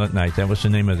come out at night. That was the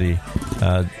name of the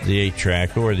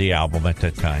 8-track or the album at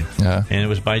that time. Yeah. And it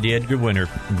was by the Edgar Winter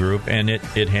Group, and it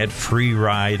had Free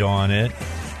Ride on it,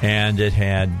 and it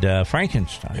had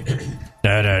Frankenstein. You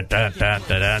know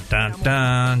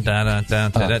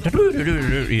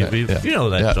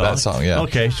that song. That song, yeah.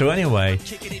 Okay, so anyway,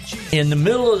 in the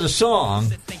middle of the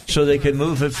song, so they could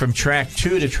move it from track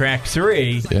 2 to track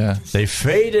 3, they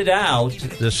faded out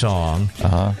the song,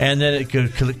 and then it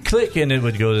could click, and it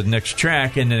would go to the next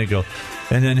track, and then it go,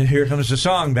 and then here comes the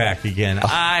song back again.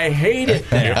 I hated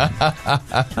that.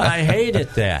 I hated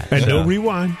that. And no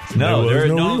rewind. No, there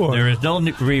is no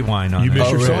rewind on that. You miss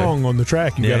your song on the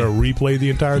track, you got to replay the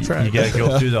entire track. You got to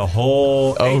go through the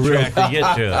whole track to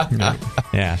get to it.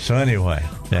 Yeah. So anyway,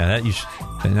 now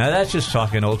that's just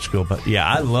talking old school, but yeah,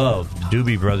 I love the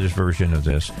Doobie Brothers version of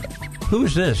this.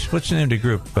 Who's this? What's the name of the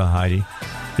group, Heidi?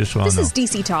 Just this is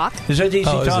DC Talk. Is that DC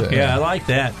Talk? Yeah, I like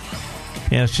that.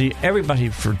 Yeah, see, everybody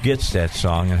forgets that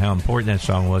song and how important that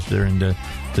song was during the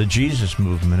Jesus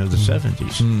movement of the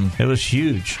 70s. It was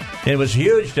huge. It was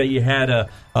huge that you had a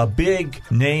big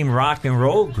name rock and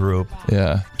roll group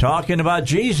talking about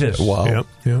Jesus. Wow. Yep.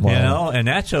 You know, and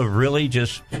that's a really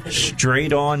just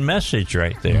straight on message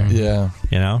right there. Yeah.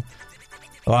 You know,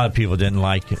 a lot of people didn't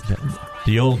like it.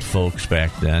 The old folks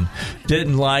back then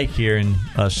didn't like hearing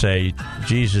us say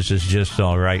Jesus is just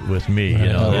all right with me. You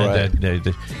know,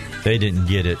 they didn't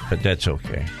get it, but that's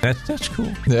okay. That's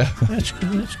cool. Yeah, that's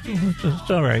cool. It's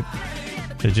all right.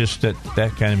 It's just that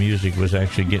kind of music was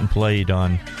actually getting played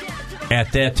on.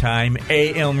 At that time,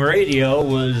 AM radio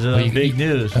was big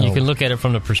news. You can look at it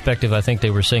from the perspective. I think they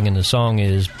were singing the song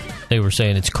is they were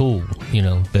saying it's cool. You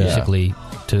know, basically.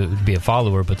 To be a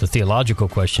follower, but the theological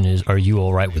question is, are you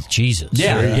all right with Jesus?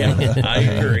 Yeah, I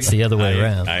agree. It's the other way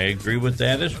around. I agree with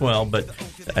that as well, but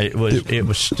it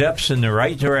was steps in the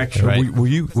right direction. Right. Were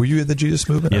you in the Jesus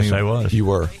movement? Yes, I was. You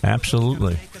were?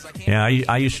 Absolutely. Yeah,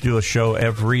 I used to do a show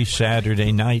every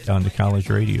Saturday night on the college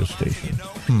radio station,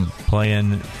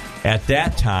 playing at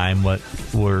that time what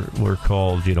were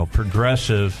called,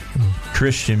 progressive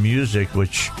Christian music,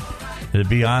 which, to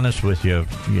be honest with you,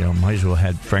 might as well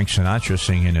had Frank Sinatra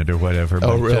singing it or whatever.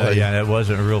 But, really? It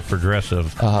wasn't real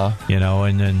progressive.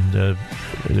 And then the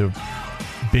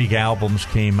big albums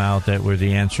came out that were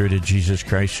the answer to Jesus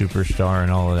Christ Superstar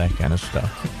and all of that kind of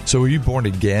stuff. So were you born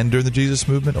again during the Jesus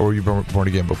movement, or were you born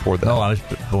again before that? No, I was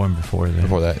born before that.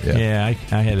 Before that, yeah. Yeah,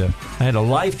 I had a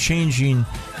life-changing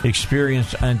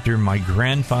experience under my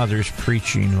grandfather's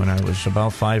preaching when I was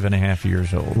about 5.5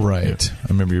 years old. Right. I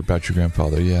remember about your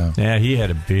grandfather, yeah. Yeah, he had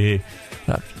a big...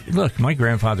 look, my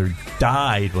grandfather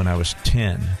died when I was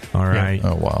 10, all right?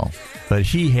 Yeah. Oh, wow. But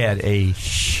he had a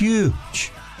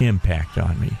huge impact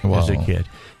on me as a kid.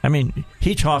 I mean,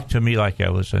 he talked to me like I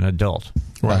was an adult.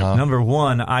 Right. Number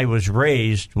one, I was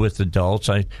raised with adults.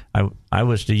 I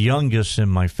was the youngest in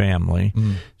my family,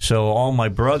 so all my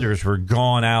brothers were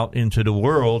gone out into the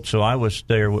world, so I was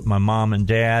there with my mom and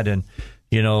dad, and,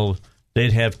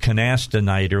 they'd have canasta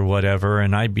night or whatever,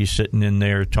 and I'd be sitting in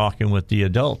there talking with the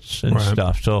adults and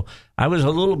stuff. So I was a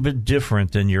little bit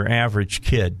different than your average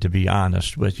kid, to be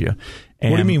honest with you.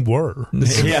 And, what do you mean were?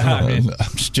 Yeah, I mean,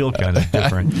 still kind of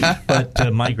different.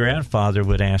 But my grandfather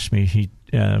would ask me,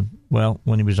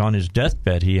 when he was on his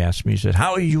deathbed, he asked me, he said,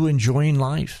 "How are you enjoying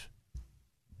life?"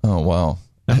 Oh, wow.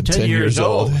 I'm 10 years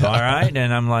old. All right.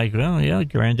 And I'm like, well, yeah,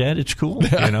 Granddad, it's cool,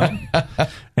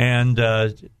 And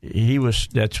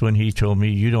that's when he told me,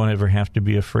 you don't ever have to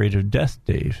be afraid of death,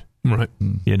 Dave. Right.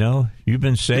 You've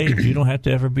been saved. You don't have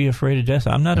to ever be afraid of death.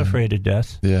 I'm not afraid of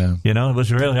death. Yeah. It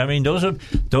was really, I mean, those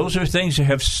are things that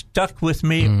have stuck with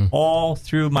me all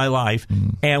through my life,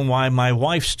 and why my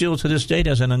wife still to this day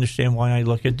doesn't understand why I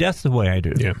look at death the way I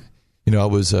do. Yeah. I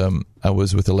was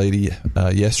with a lady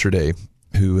yesterday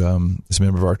who is a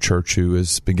member of our church who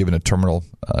has been given a terminal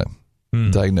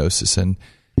diagnosis, and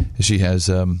she has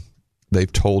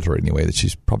they've told her anyway that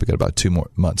she's probably got about 2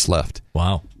 more months left.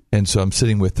 Wow. And so I'm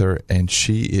sitting with her, and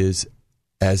she is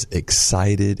as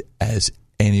excited as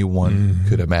anyone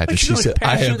could imagine. She said,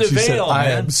 I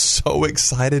am so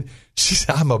excited. She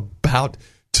said, I'm about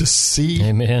to see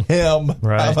him.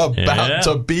 Right. I'm about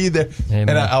to be there. Amen.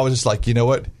 And I was just like, you know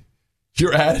what?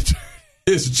 Your attitude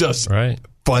is just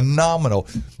phenomenal.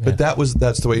 But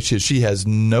that's the way she is. She has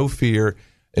no fear.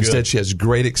 Instead, she has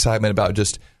great excitement about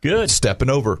just stepping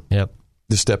over. Yep.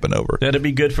 Just stepping over. That'd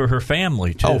be good for her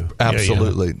family, too. Oh,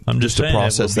 absolutely. Yeah. I'm just saying, to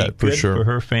process that for good sure. For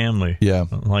her family. Yeah.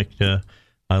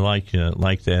 I like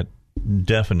that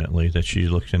definitely, that she's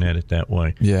looking at it that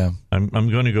way. Yeah. I'm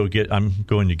going to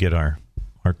get our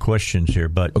questions here,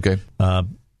 but okay. Are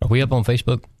we up on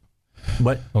Facebook?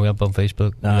 What? Are we up on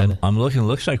Facebook? I'm looking.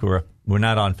 Looks like we're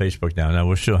not on Facebook now. No,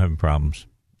 we're still having problems.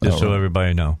 Just so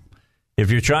everybody know, if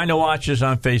you're trying to watch us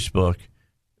on Facebook,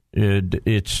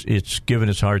 it's giving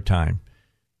us a hard time.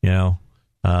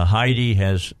 Heidi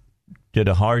has did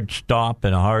a hard stop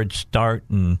and a hard start,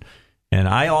 and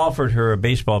I offered her a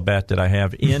baseball bat that I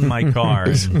have in my car,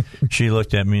 and she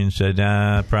looked at me and said,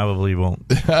 probably won't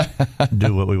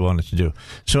do what we want it to do.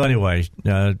 So anyway,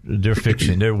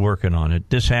 they're working on it.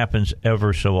 This happens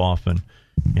ever so often.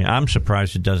 Yeah, I'm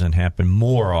surprised it doesn't happen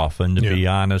more often, to be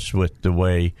honest, with the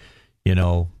way,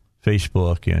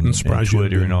 Facebook and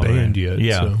Twitter and all that. Yet,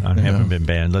 yeah, so. I haven't been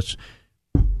banned.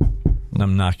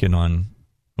 I'm knocking on,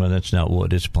 well, that's not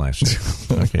wood, it's plastic.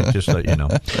 Okay, just let you know.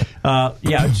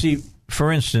 See,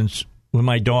 for instance, when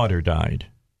my daughter died,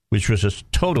 which was a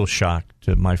total shock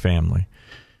to my family,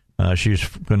 she was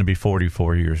going to be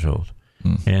 44 years old,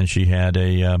 and she had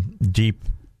a deep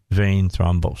vein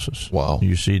thrombosis. Wow.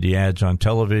 You see the ads on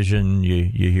television,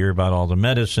 you hear about all the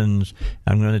medicines.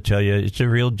 I'm going to tell you, it's a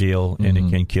real deal, and it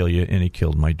can kill you, and it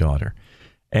killed my daughter.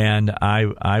 And I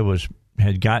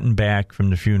had gotten back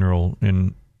from the funeral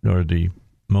or the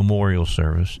memorial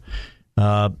service,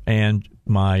 and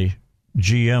my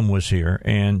GM was here,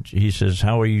 and he says,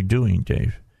 "How are you doing,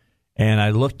 Dave?" And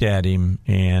I looked at him,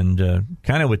 and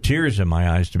kind of with tears in my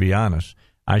eyes, to be honest,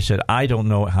 I said, "I don't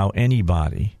know how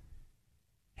anybody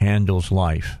handles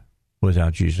life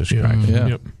without Jesus Christ."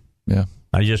 Yeah.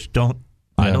 I just don't.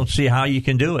 Yeah. I don't see how you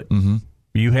can do it. Mm-hmm.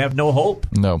 You have no hope.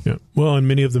 No. Yeah. Well, and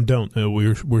many of them don't.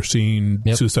 We're seeing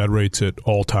suicide rates at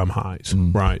all-time highs,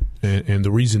 right? And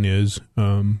the reason is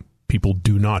people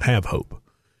do not have hope,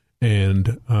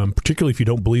 and particularly if you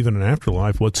don't believe in an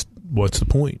afterlife, what's the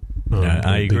point?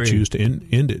 I agree. They choose to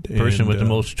end it. The person with the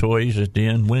most toys at the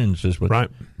end wins is what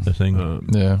the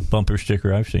thing. Bumper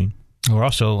sticker I've seen. We're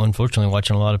also, unfortunately,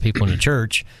 watching a lot of people in the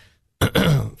church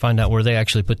find out where they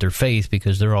actually put their faith,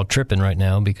 because they're all tripping right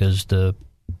now because the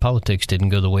politics didn't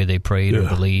go the way they prayed or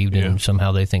believed, and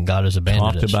somehow they think God has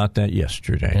abandoned us. Talked about that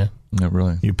yesterday. Yeah. Not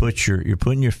really. You're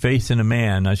putting your faith in a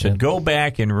man. I said, go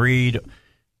back and read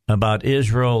about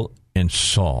Israel and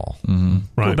Saul.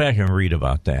 Mm-hmm. Go back and read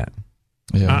about that.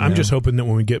 Yeah. I'm just hoping that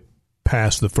when we get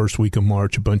past the first week of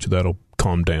March, a bunch of that will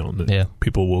calm down.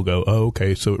 People will go, oh,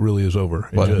 okay, so it really is over.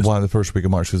 Why the first week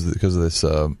of March? Because of this.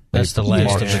 That's the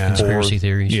last of the conspiracy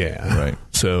theories. Yeah, right.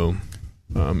 So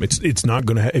it's not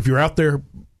going to. If you're out there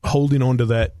holding on to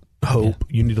that hope,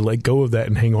 you need to let go of that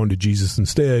and hang on to Jesus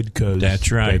instead. Because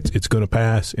that's right. It's going to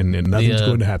pass, and nothing's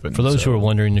going to happen. For those who are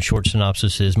wondering, the short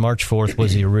synopsis is March 4th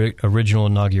was the original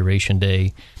inauguration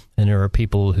day. And there are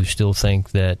people who still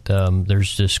think that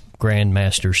there's this grand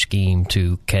master scheme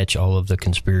to catch all of the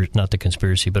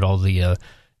all the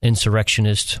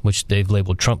insurrectionists, which they've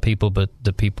labeled Trump people, but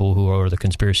the people who are the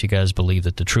conspiracy guys believe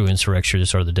that the true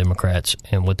insurrectionists are the Democrats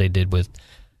and what they did with,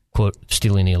 quote,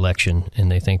 stealing the election.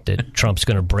 And they think that Trump's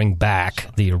going to bring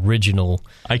back the original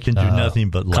I can do nothing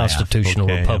but constitutional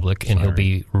republic, and he'll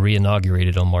be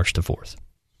reinaugurated on March the 4th.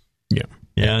 Yeah.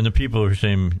 Yeah, and the people are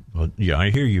saying, well, I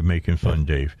hear you making fun,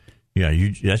 Dave. Yeah,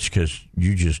 that's because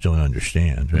you just don't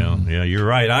understand. Well, yeah, you're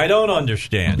right. I don't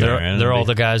understand. They're all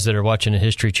the guys that are watching the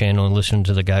History Channel and listening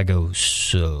to the guy go,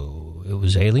 so it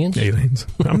was aliens? Aliens.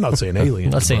 I'm not saying aliens.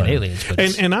 I'm not saying aliens.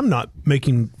 But and I'm not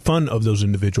making fun of those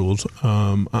individuals.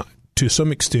 To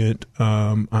some extent,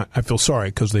 I feel sorry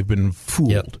because they've been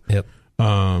fooled. Yep.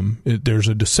 There's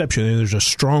a deception, and there's a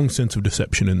strong sense of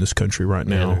deception in this country right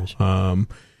now. Yeah,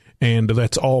 and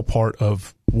that's all part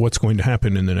of what's going to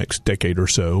happen in the next decade or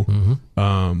so.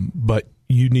 Mm-hmm. But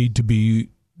you need to be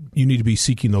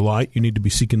seeking the light. You need to be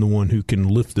seeking the one who can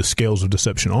lift the scales of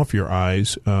deception off your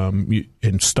eyes,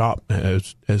 and stop,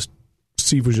 as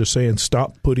Steve was just saying,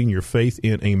 stop putting your faith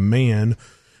in a man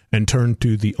and turn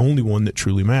to the only one that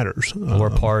truly matters. Or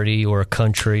a party or a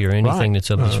country or anything that's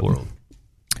of this world.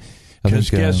 Because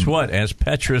guess what? As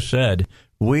Petra said,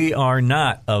 we are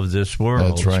not of this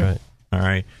world. That's right. All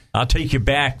right. I'll take you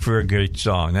back for a great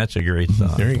song. That's a great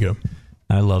song. There you go.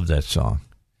 I love that song.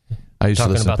 I used to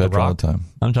listen to Petra all the time.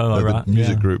 I'm talking about rock. The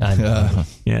music group.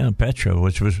 Yeah, Petra,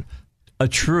 which was a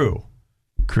true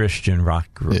Christian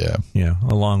rock group. Yeah,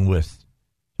 along with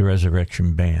the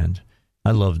Resurrection Band.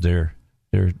 I love their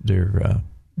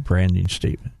branding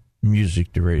statement: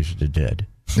 music to raise the dead.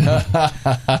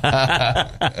 Gotta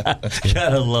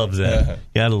love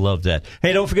that.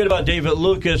 Hey, don't forget about David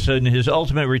Lucas and his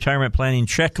ultimate retirement planning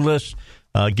checklist.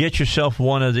 Get yourself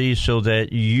one of these so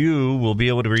that you will be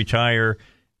able to retire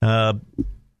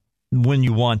when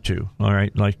you want to. All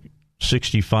right, like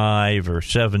 65 or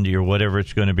 70 or whatever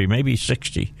it's going to be. Maybe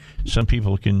 60. Some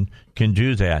people can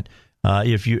do that.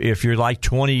 If you're like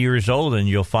 20 years old and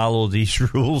you'll follow these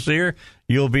rules here,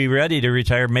 you'll be ready to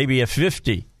retire maybe at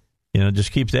 50.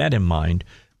 Just keep that in mind.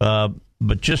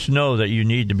 But just know that you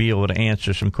need to be able to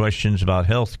answer some questions about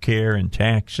health care and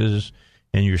taxes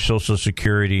and your Social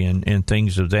Security and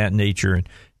things of that nature.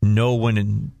 know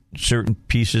when certain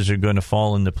pieces are going to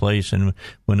fall into place and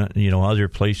when other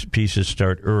pieces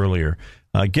start earlier.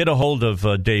 Get a hold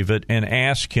of David and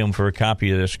ask him for a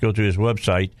copy of this. Go to his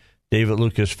website,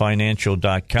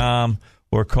 davidlucasfinancial.com,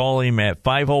 or call him at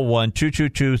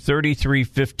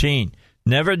 501-222-3315.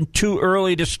 Never too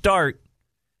early to start.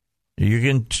 You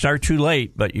can start too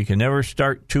late, but you can never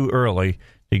start too early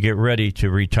to get ready to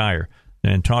retire.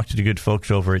 And talk to the good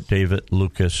folks over at David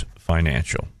Lucas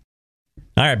Financial.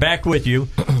 All right, back with you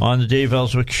on the Dave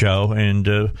Elswick Show. And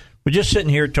we're just sitting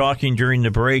here talking during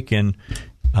the break and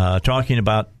talking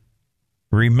about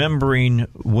remembering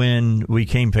when we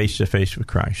came face-to-face with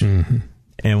Christ. Mm-hmm.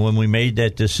 And when we made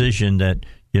that decision that,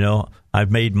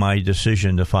 I've made my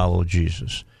decision to follow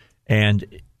Jesus. And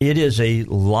it is a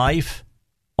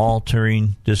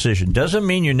life-altering decision. Doesn't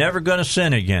mean you're never going to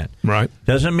sin again. Right.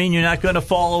 Doesn't mean you're not going to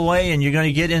fall away and you're going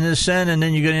to get into sin and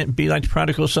then you're going to be like the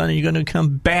prodigal son and you're going to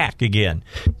come back again.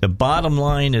 The bottom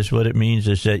line is what it means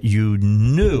is that you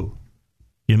knew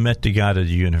you met the God of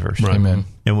the universe. Right. Amen.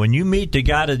 And when you meet the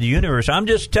God of the universe, I'm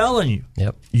just telling you,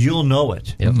 you'll know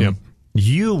it. Yep. Yep.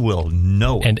 You will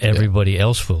know it. And everybody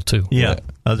else will, too. Yeah.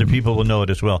 Other people will know it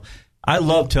as well. I'm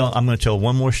going to tell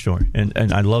one more story,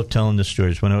 and I love telling this story.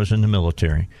 It's when I was in the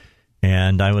military,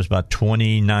 and I was about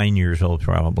 29 years old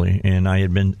probably, and I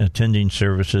had been attending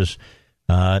services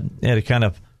at a kind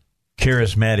of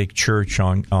charismatic church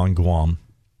on Guam.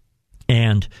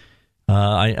 And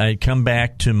I come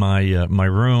back to my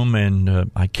room, and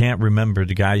I can't remember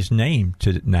the guy's name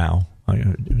now.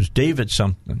 It was David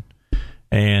something.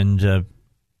 And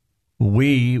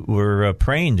we were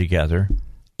praying together,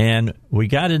 and we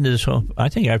got into this whole. I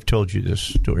think I've told you this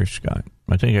story, Scott.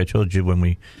 I think I told you when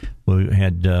we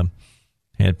had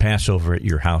Passover at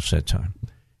your house that time,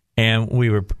 and we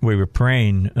were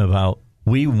praying about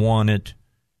we wanted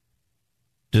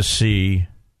to see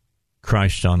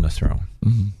Christ on the throne.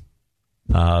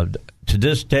 Mm-hmm. To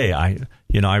this day, I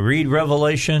read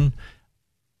Revelation.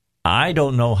 I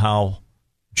don't know how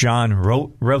John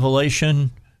wrote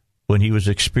Revelation when he was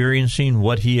experiencing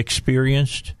what he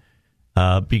experienced,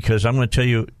 because I'm going to tell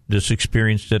you this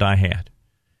experience that I had.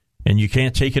 And you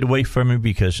can't take it away from me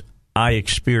because I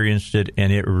experienced it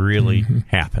and it really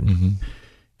happened. Mm-hmm.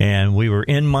 And we were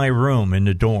in my room in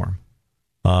the dorm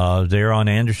there on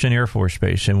Anderson Air Force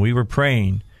Base, and we were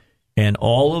praying, and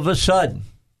all of a sudden,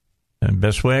 and the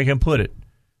best way I can put it,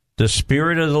 the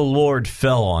Spirit of the Lord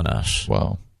fell on us.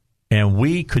 Wow. And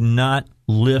we could not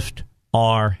lift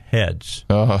our heads.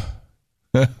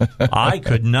 I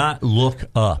could not look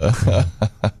up.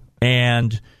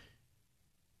 And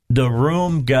the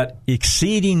room got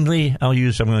exceedingly, I'm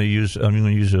going to use a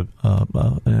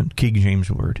King James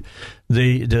word.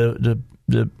 The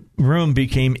room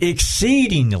became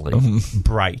exceedingly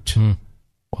bright.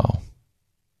 Wow.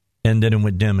 And then it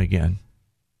went dim again.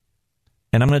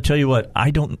 And I'm going to tell you what,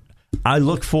 I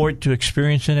look forward to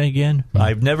experiencing it again.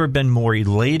 I've never been more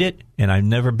elated, and I've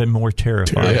never been more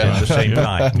terrified at the same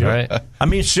time. Right. I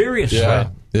mean, seriously.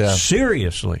 Yeah.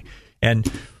 Seriously.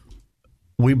 And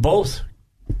we both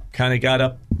kind of got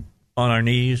up on our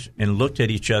knees and looked at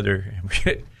each other.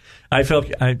 I felt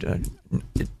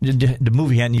the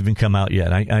movie hadn't even come out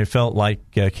yet. I felt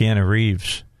like Keanu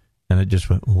Reeves. And it just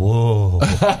went, whoa.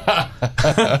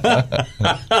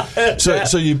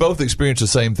 So you both experienced the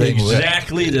same thing.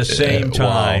 Exactly the same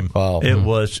time. Wow. It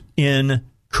was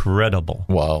incredible.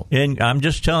 Wow. And I'm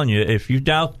just telling you, if you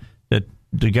doubt that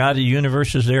the God of the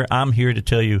universe is there, I'm here to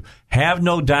tell you, have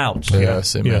no doubts.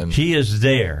 Yes, amen. He is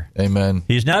there. Amen.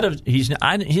 He's not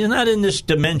in this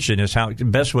dimension, is how the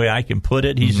best way I can put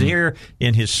it. He's here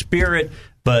in his spirit,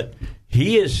 but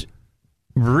he is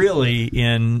really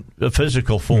in a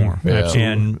physical form,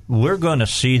 and we're going to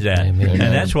see that. Amen. And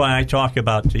that's why I talk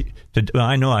about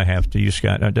I know I have to you,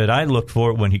 Scott, that I look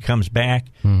for it when he comes back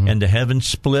and the heavens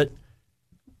split.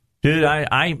 Dude,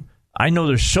 I know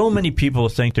there's so many people who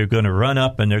think they're going to run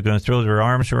up and they're going to throw their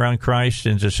arms around Christ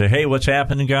and just say, "Hey, what's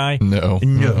happening, guy?" No.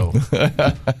 No.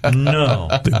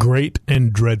 The great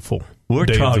and dreadful. We're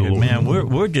day of the talking, Lord. man.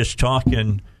 We're just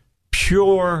talking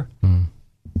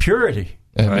purity.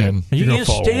 Amen. You You're can't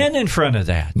gonna stand in front of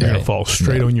that. You're going to fall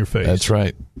straight on your face. That's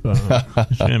right.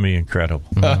 It's going to be incredible.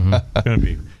 It's going to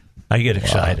be. I get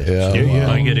excited. Wow. Yeah.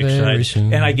 I get Very excited,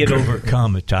 soon. and I get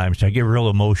overcome at times. I get real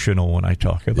emotional when I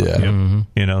talk about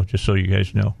it. Just so you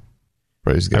guys know.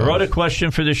 Praise God. I wrote a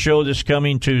question for the show this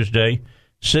coming Tuesday.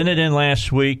 Sent it in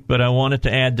last week, but I wanted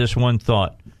to add this one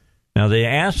thought. Now, they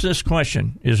asked this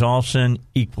question, is all sin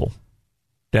equal?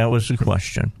 That was the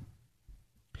question.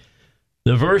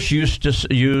 The verse used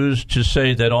to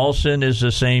say that all sin is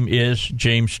the same is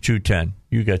James 2:10.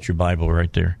 You got your Bible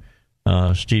right there.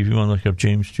 Steve, you want to look up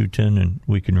James 2:10 and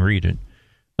we can read it.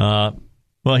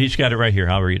 Well, he's got it right here.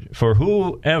 I'll read it. For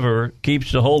whoever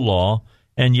keeps the whole law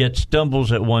and yet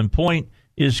stumbles at one point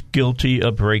is guilty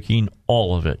of breaking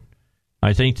all of it.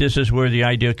 I think this is where the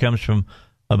idea comes from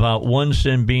about one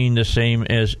sin being the same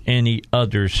as any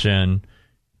other sin.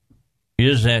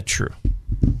 Is that true?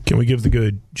 Can we give the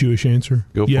good Jewish answer?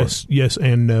 Go for yes, yes,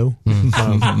 and no.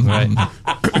 Right.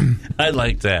 I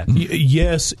like that.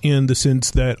 Yes, in the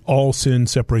sense that all sin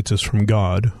separates us from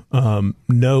God.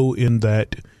 No, in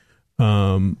that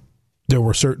there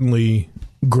were certainly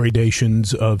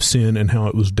gradations of sin and how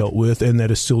it was dealt with, and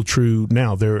that is still true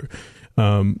now.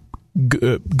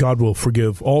 God will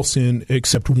forgive all sin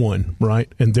except one,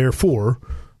 right? And therefore,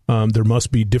 there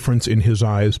must be difference in His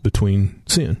eyes between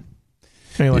sin.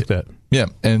 I like that. Yeah,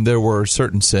 and there were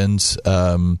certain sins.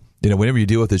 Whenever you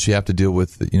deal with this, you have to deal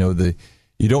with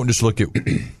you don't just look at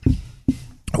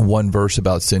one verse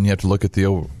about sin. You have to look at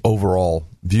the overall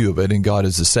view of it, and God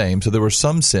is the same. So there were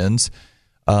some sins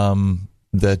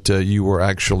that you were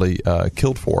actually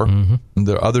killed for. Mm-hmm. And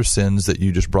there are other sins that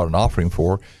you just brought an offering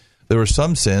for. There were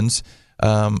some sins.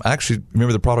 Actually,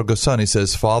 remember the prodigal son? He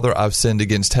says, "Father, I've sinned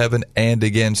against heaven and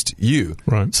against you."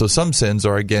 Right. So some sins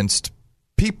are against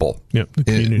people. Yep,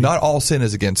 not all sin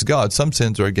is against God. Some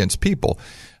sins are against people.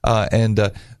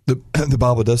 The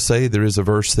Bible does say, there is a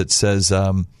verse that says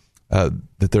that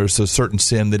there's a certain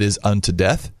sin that is unto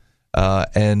death.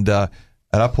 And I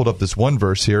pulled up this one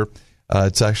verse here.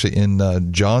 It's actually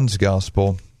in John's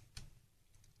Gospel.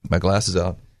 My glasses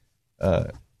out.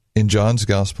 In John's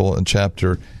Gospel in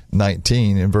chapter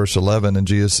 19 in verse 11, and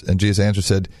Jesus answered,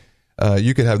 said,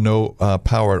 you could have no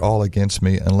power at all against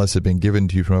me unless it had been given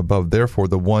to you from above. Therefore,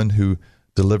 the one who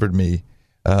delivered me,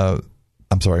 the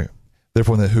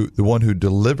one who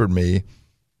delivered me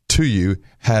to you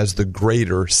has the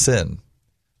greater sin.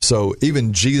 So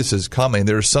even Jesus is commenting,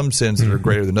 there are some sins that are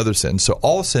greater than other sins. So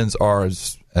all sins are,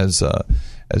 as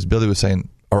Billy was saying,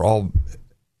 are all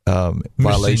violation.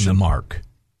 Missing the mark.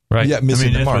 Right. Yeah,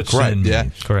 missing the mark. Right. Yeah.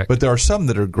 Correct. But there are some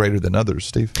that are greater than others,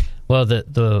 Steve. Well,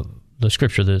 the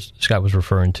scripture that Scott was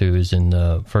referring to is in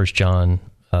 1 John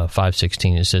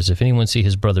 5:16. It says, "If anyone see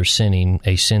his brother sinning,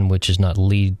 a sin which does not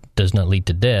lead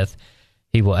to death,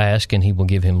 he will ask, and he will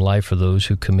give him life for those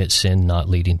who commit sin not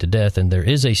leading to death. And there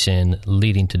is a sin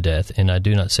leading to death, and I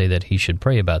do not say that he should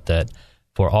pray about that.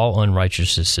 For all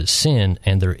unrighteousness is sin,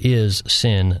 and there is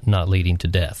sin not leading to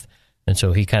death." And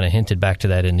so he kind of hinted back to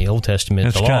that in the Old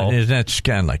Testament. That's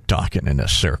kind of like talking in a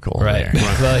circle, right? There.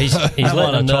 Well, he's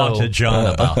letting them know. Talk to John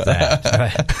about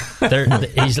that. Right.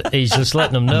 He's just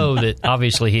letting them know that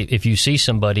obviously, if you see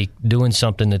somebody doing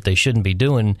something that they shouldn't be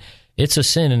doing, it's a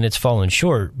sin and it's falling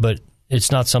short. But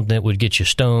it's not something that would get you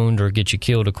stoned or get you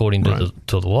killed according to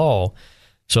the law.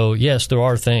 So yes, there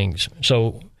are things.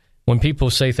 So when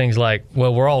people say things like,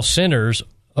 "Well, we're all sinners,"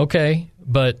 okay,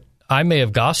 but I may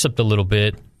have gossiped a little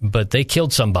bit, but they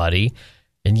killed somebody,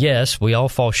 and yes, we all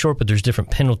fall short, but there's different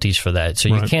penalties for that. So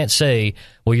you can't say,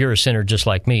 well, you're a sinner just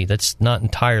like me. That's not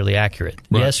entirely accurate.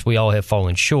 Right. Yes, we all have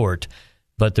fallen short,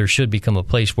 but there should become a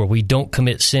place where we don't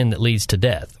commit sin that leads to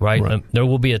death, right? There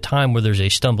will be a time where there's a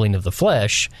stumbling of the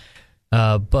flesh,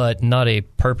 but not a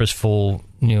purposeful,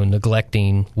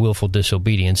 neglecting, willful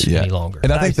disobedience any longer.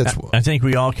 And I think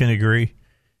we all can agree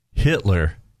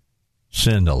Hitler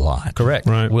sinned a lot. Correct.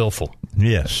 Right. Willful.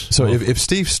 Yes. So if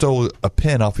Steve stole a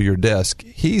pen off of your desk,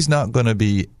 he's not going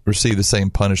to receive the same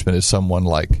punishment as someone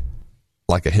like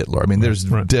a Hitler. I mean, there's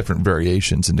different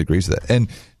variations and degrees of that. And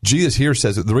Jesus here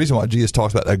says that the reason why Jesus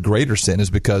talks about a greater sin is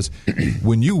because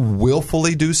when you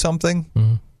willfully do something,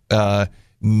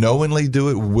 knowingly do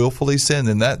it, willfully sin,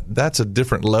 then that's a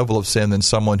different level of sin than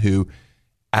someone who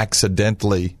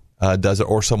accidentally does it,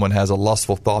 or someone has a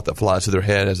lustful thought that flies to their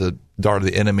head as a dart of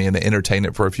the enemy and they entertain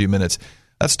it for a few minutes.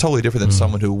 That's totally different than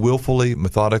someone who willfully,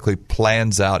 methodically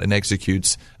plans out and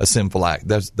executes a sinful act.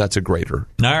 That's a greater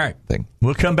thing.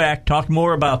 We'll come back, talk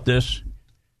more about this.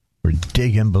 We're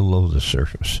digging below the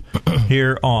surface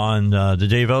here on the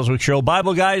Dave Elswick Show.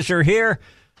 Bible guys are here.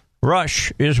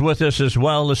 Rush is with us as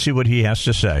well. Let's see what he has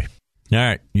to say. All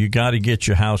right, you got to get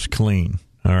your house clean,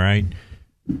 all right?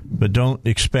 But don't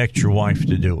expect your wife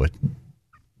to do it.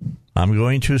 I'm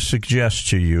going to suggest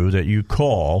to you that you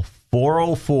call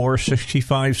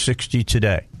 404-6560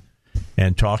 today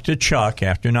and talk to Chuck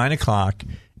after 9 o'clock,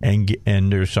 and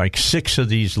there's like 6 of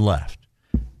these left.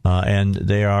 And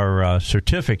they are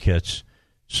certificates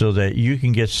so that you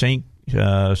can get St.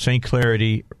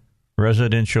 Clarity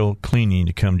residential cleaning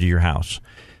to come to your house.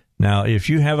 Now, if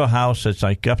you have a house that's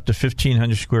like up to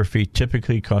 1,500 square feet,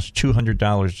 typically it costs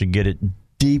 $200 to get it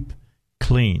deep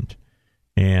cleaned.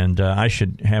 And I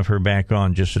should have her back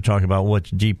on just to talk about what's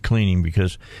deep cleaning,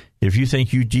 because if you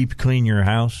think you deep clean your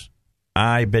house,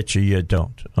 I bet you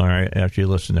don't, all right, after you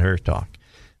listen to her talk.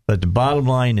 But the bottom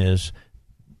line is,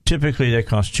 typically that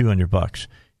costs $200.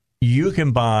 You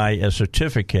can buy a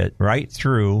certificate right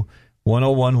through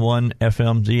 1011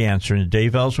 FM The Answer and the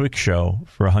Dave Elswick Show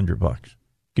for $100.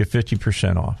 Get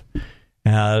 50% off.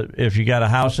 If you got a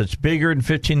house that's bigger than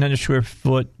 1,500 square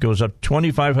foot, goes up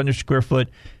 2,500 square foot,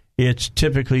 it's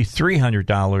typically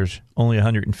 $300, only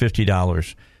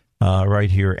 $150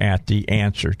 right here at The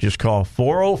Answer. Just call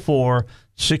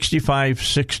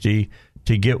 404-6560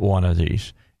 to get one of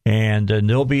these. And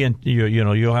they'll be in,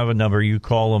 you'll have a number. You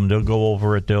call them, they'll go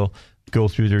over it. They'll go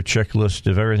through their checklist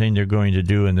of everything they're going to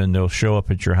do, and then they'll show up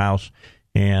at your house.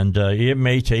 And it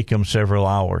may take them several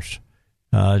hours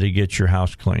to get your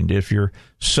house cleaned. If you're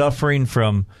suffering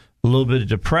from a little bit of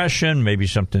depression, maybe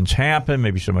something's happened,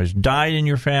 maybe somebody's died in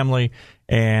your family,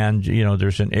 and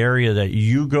there's an area that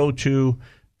you go to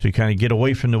kind of get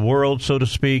away from the world, so to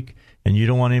speak, and you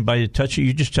don't want anybody to touch it,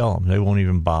 you just tell them. They won't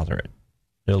even bother it.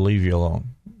 They'll leave you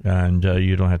alone, and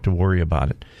you don't have to worry about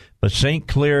it. But St.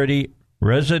 Clarity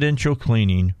Residential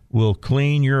Cleaning will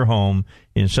clean your home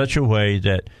in such a way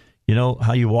that,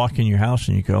 how you walk in your house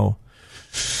and you go,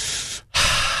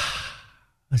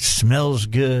 it smells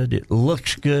good, it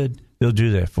looks good. They'll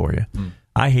do that for you.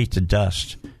 I hate the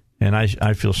dust, and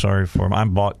I feel sorry for them. I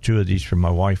bought 2 of these for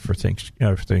my wife for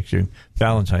Thanksgiving,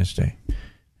 Valentine's Day.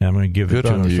 And I'm going to give it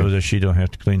to her so that she don't have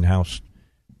to clean the house.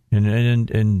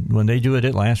 And when they do it,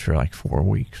 it lasts for like 4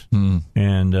 weeks.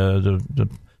 And the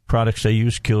products they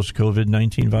use kills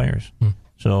COVID-19 virus.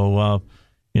 So,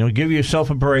 give yourself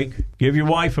a break. Give your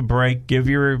wife a break. Give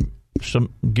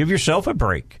yourself a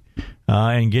break.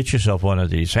 And get yourself one of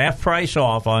these. Half price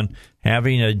off on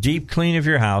having a deep clean of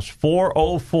your house,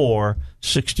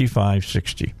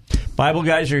 404-6560. Bible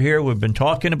guys are here. We've been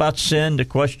talking about sin. The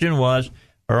question was,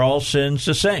 are all sins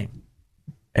the same?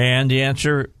 And the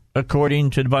answer, according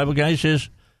to the Bible guys, is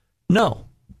no.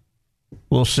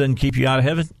 Will sin keep you out of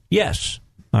heaven? Yes.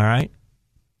 All right.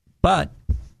 But,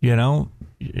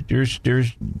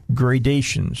 there's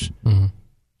gradations. Mm-hmm.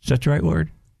 Is that the right word?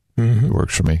 Mm-hmm. It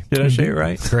works for me. Did I say it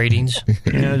right? Gradings.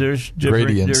 There's different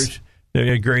gradients.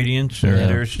 Gradients. Yeah.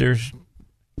 There's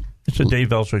it's a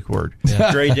Dave Elswick word.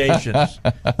 Yeah. Gradations.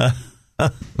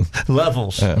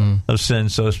 Levels of sin,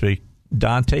 so to speak.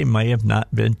 Dante may have not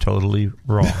been totally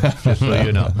wrong, just so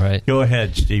you know. Right. Go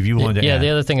ahead, Steve. You wanted to add. The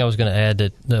other thing I was going to add,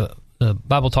 that the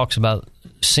Bible talks about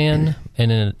sin, and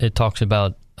then it talks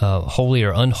about holy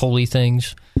or unholy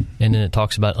things, and then it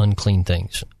talks about unclean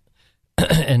things.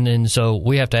 And then so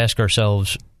we have to ask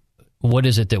ourselves, what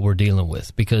is it that we're dealing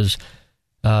with? Because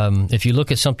if you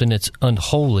look at something that's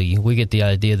unholy, we get the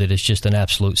idea that it's just an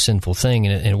absolute sinful thing,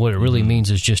 and what it really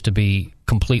means is just to be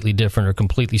completely different or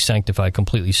completely sanctified,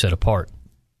 completely set apart.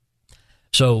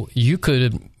 So you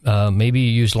could maybe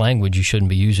use language you shouldn't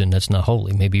be using that's not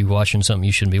holy. Maybe you're watching something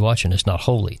you shouldn't be watching. It's not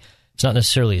holy. It's not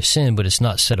necessarily a sin, but it's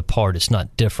not set apart. It's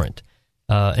not different.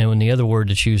 And when the other word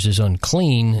that's used is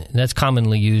unclean, that's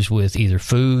commonly used with either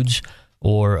foods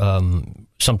or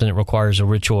something that requires a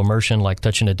ritual immersion, like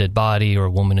touching a dead body or a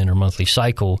woman in her monthly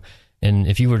cycle. And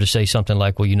if you were to say something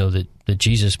like, that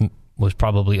Jesus was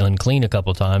probably unclean a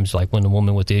couple of times, like when the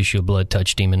woman with the issue of blood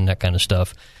touched him and that kind of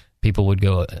stuff, people would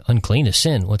go, unclean is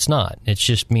sin. Well, it's not. It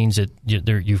just means that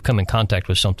you've come in contact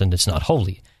with something that's not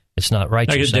holy. It's not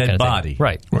righteous. Like a dead body.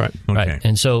 Right. Okay. Right.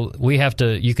 And so we have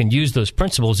to, you can use those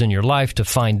principles in your life to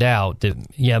find out that,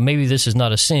 maybe this is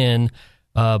not a sin,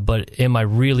 but am I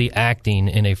really acting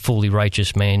in a fully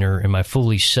righteous manner? Am I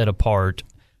fully set apart?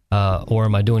 Or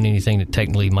am I doing anything that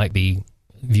technically might be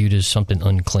viewed as something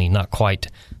unclean? Not quite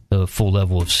the full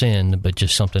level of sin, but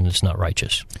just something that's not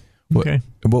righteous. Okay.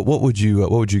 What would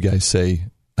you guys say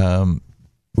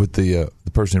with the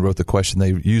person who wrote the question?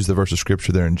 They used the verse of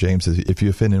scripture there in James. If you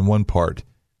offend in one part,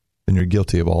 then you're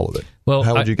guilty of all of it. Well,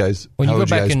 how would you guys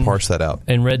parse that out?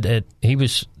 And read that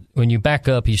when you back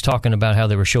up, he's talking about how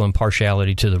they were showing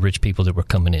partiality to the rich people that were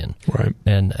coming in. Right.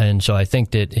 And so I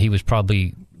think that he was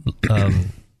probably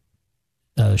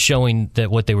showing that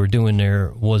what they were doing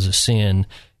there was a sin,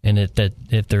 and that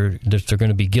if they're going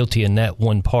to be guilty in that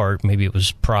one part, maybe it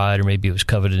was pride or maybe it was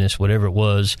covetousness, whatever it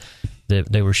was,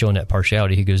 that they were showing that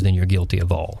partiality. He goes, then you're guilty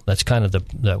of all. That's kind of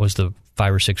that was the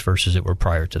 5 or 6 verses that were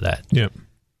prior to that. Yeah.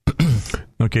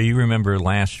 Okay, you remember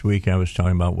last week I was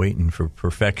talking about waiting for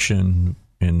perfection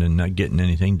and then not getting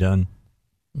anything done?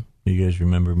 You guys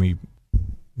remember me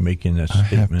making that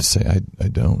statement? I have to say I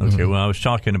don't. Okay, well, I was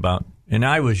talking about, and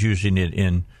I was using it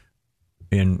in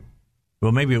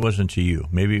well, maybe it wasn't to you.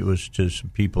 Maybe it was to some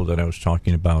people that I was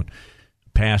talking about.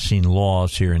 passing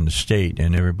laws here in the state,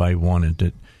 and everybody wanted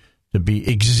it to be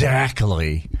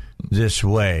exactly this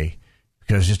way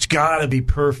because it's got to be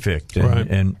perfect. And,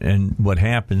 right. and what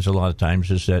happens a lot of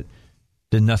times is that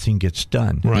then nothing gets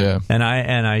done. Right. Yeah. And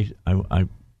I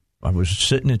was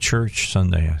sitting at church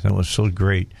Sunday. I thought it was so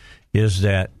great. Is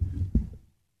that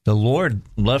the Lord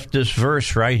left this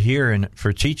verse right here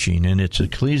for teaching, and it's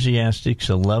Ecclesiastes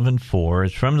 11:4.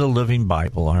 It's from the Living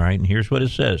Bible, all right? And here's what it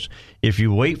says. If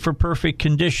you wait for perfect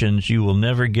conditions, you will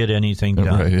never get anything done.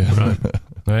 Right, yeah.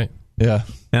 Right. Yeah.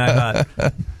 And I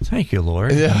thought, thank you,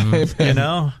 Lord. Yeah, You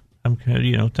know,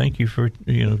 thank you for,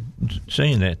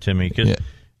 saying that to me. Because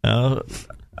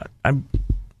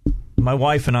my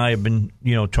wife and I have been,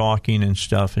 talking and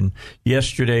stuff, and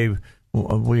yesterday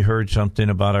we heard something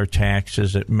about our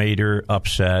taxes that made her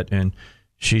upset, and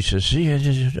she says, "See,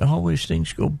 always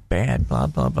things go bad, blah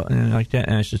blah blah," and like that.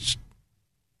 And I said,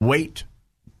 "Wait,"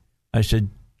 I said,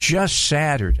 "Just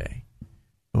Saturday,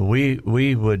 we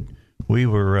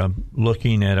were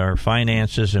looking at our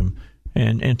finances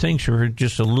and things were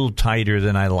just a little tighter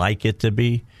than I like it to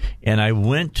be, and I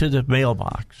went to the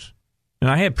mailbox, and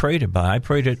I had prayed about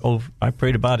it. I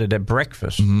prayed about it at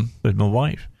breakfast with my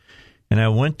wife." And I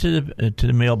went to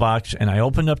the mailbox, and I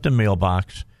opened up the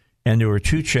mailbox, and there were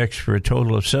 2 checks for a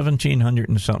total of $1,700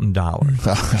 and something.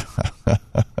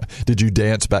 Did you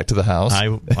dance back to the house?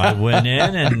 I went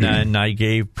in and I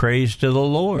gave praise to the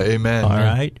Lord. Amen. All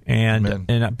right,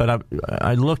 Amen. But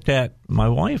I looked at my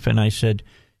wife and I said,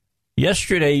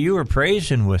 "Yesterday you were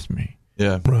praising with me,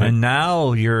 Yeah. Right. and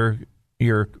now you're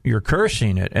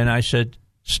cursing it." And I said,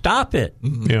 "Stop it!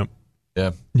 Yeah.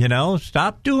 Yeah.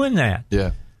 Stop doing that."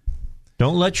 Yeah.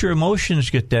 Don't let your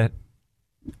emotions get that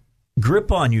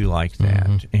grip on you like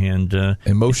that. And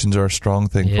Emotions are a strong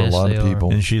thing for a Yes, lot they of are.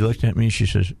 people. and she looked at me. She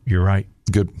says, "You're right.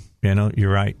 Good.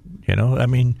 You're right. I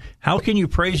mean, how can you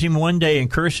praise him one day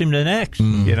and curse him the next?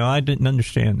 I didn't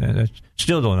understand that. I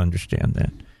still don't understand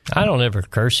that. I don't ever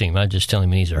curse him. I just tell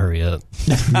him he needs to hurry up.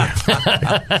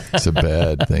 It's a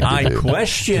bad thing to I do.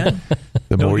 question.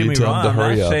 The Don't more get you me tell wrong, him to I'm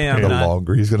hurry not up, saying I'm the not-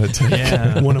 longer he's going to take.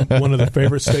 Yeah. One of the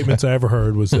favorite statements I ever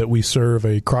heard was that we serve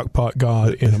a crock pot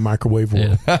God in a microwave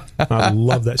world. I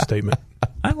love that statement.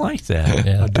 I like that.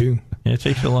 Yeah. I do. It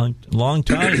takes a long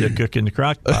time to cook in the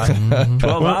crock pot.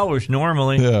 12 hours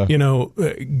normally. Yeah.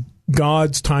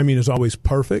 God's timing is always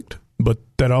perfect, but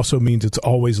that also means it's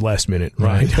always last minute,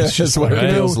 right? It's That's what it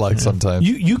like, feels like sometimes.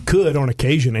 You could, on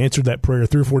occasion, answer that prayer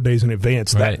 3 or 4 days in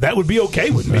advance. Right. That would be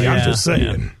okay with me. I'm Yeah, just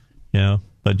saying.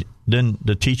 But then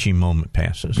the teaching moment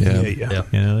passes. Yeah.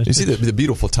 Yeah. You see the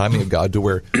beautiful timing of God to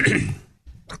where,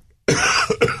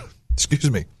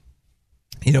 excuse me,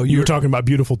 You were talking about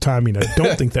beautiful timing. I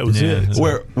don't think that was it.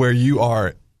 where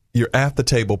you're at the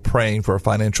table praying for a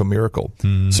financial miracle.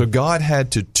 So God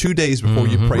had to 2 days before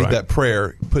you prayed that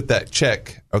prayer, put that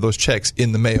check or those checks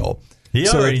in the mail. He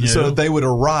already knew. So they would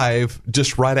arrive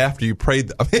just right after you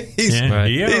prayed. I mean, he's He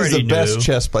already the best knew.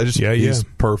 chess player. He's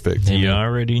perfect. He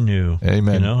already knew.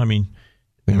 Amen. I mean,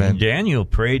 Amen. Daniel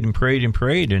prayed and prayed and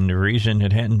prayed, and the reason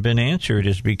it hadn't been answered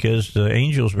is because the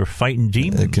angels were fighting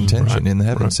demons. Contention in the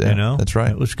heavens. Yeah, that's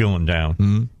right. It was going down.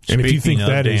 And if you think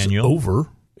that is Daniel, over,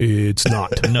 it's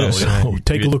not. No, So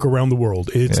take a look around the world.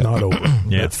 It's not over.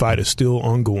 Yeah. That fight is still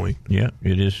ongoing. Yeah,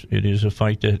 it is. It is a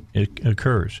fight that it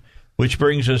occurs, which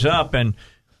brings us up, and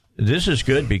this is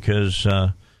good because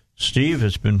Steve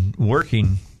has been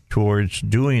working towards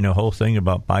doing a whole thing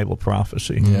about Bible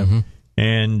prophecy. Yeah.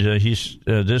 And this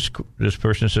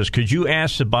person says, could you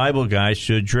ask the Bible guys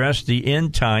to address the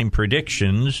end time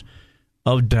predictions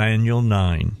of Daniel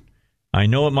 9? I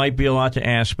know it might be a lot to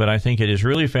ask, but I think it is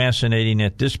really fascinating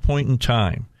at this point in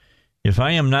time. If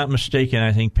I am not mistaken,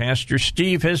 I think Pastor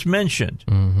Steve has mentioned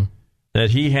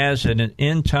that he has an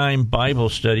end-time Bible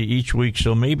study each week,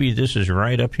 so maybe this is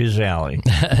right up his alley.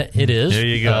 It is. There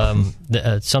you go.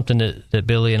 It's something that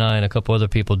Billy and I and a couple other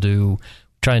people do,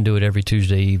 try and do it every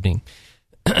Tuesday evening.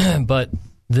 But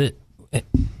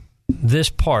this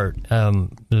part, one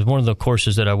of the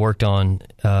courses that I worked on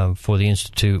for the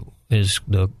Institute it's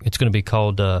going to be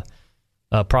called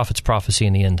Prophet's Prophecy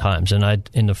in the End Times. And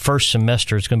in the first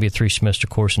semester, it's going to be a 3-semester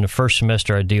course. In the first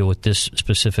semester, I deal with this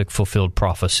specific fulfilled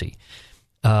prophecy.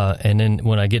 And then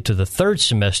when I get to the third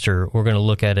semester, we're going to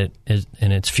look at it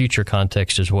in its future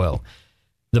context as well.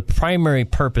 The primary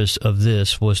purpose of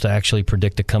this was to actually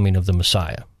predict the coming of the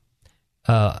Messiah.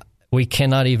 We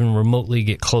cannot even remotely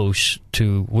get close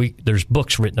to... There's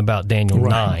books written about Daniel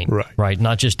 9, right?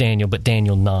 Not just Daniel, but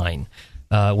Daniel 9.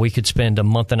 We could spend a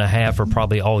month and a half or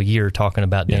probably all year talking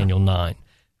about Daniel 9,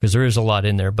 because there is a lot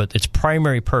in there. But its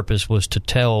primary purpose was to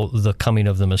tell the coming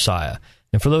of the Messiah.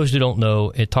 And for those who don't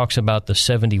know, it talks about the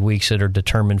 70 weeks that are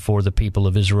determined for the people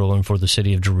of Israel and for the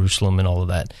city of Jerusalem and all of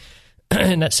that.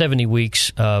 And that 70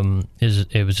 weeks it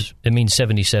means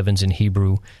 77s in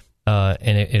Hebrew,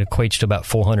 and it equates to about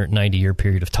 490-year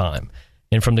period of time.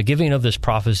 And from the giving of this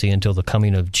prophecy until the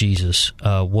coming of Jesus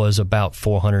was about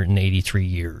 483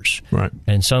 years. Right.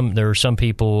 And there are some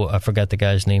people, I forgot the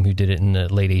guy's name who did it in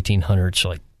the late 1800s,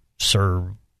 like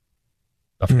Sir,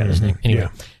 I forgot his name. Anyway,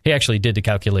 he actually did the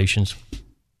calculations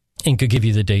and could give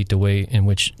you the date, the way in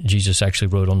which Jesus actually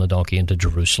rode on the donkey into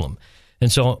Jerusalem.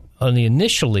 And so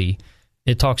initially,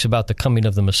 it talks about the coming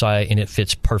of the Messiah, and it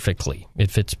fits perfectly.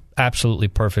 It fits absolutely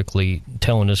perfectly,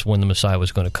 telling us when the Messiah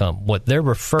was going to come. What they're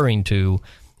referring to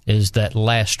is that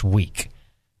last week,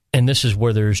 and this is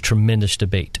where there's tremendous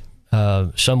debate.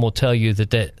 Some will tell you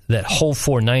that whole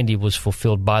 490 was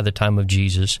fulfilled by the time of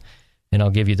Jesus, and I'll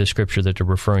give you the scripture that they're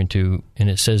referring to, and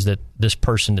it says that this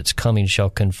person that's coming shall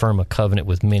confirm a covenant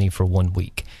with many for 1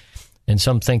 week. And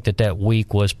some think that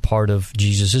week was part of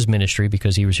Jesus' ministry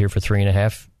because he was here for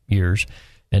 3.5 years.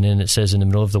 And then it says in the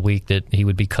middle of the week that he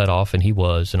would be cut off, and he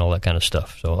was, and all that kind of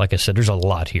stuff. So like I said, there's a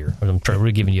lot here. I'm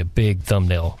really giving you a big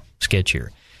thumbnail sketch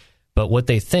here. But what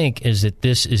they think is that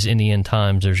this is in the end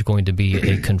times, there's going to be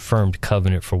a confirmed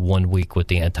covenant for 1 week with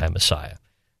the anti-Messiah.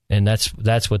 And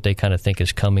that's what they kind of think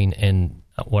is coming. And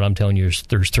what I'm telling you is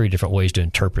there's 3 different ways to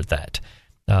interpret that.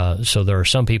 So there are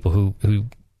some people who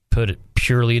put it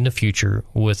purely in the future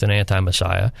with an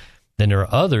anti-Messiah. Then there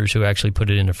are others who actually put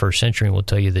it in the first century and will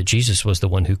tell you that Jesus was the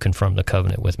one who confirmed the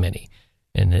covenant with many.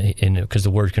 And because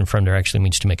the word confirm there actually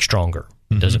means to make stronger.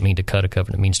 It doesn't mean to cut a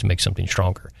covenant. It means to make something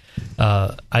stronger.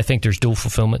 I think there's dual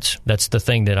fulfillments. That's the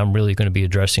thing that I'm really going to be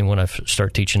addressing when I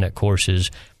start teaching that course.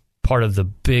 Is part of the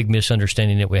big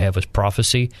misunderstanding that we have with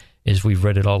prophecy is we've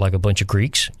read it all like a bunch of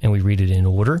Greeks, and we read it in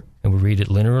order, and we read it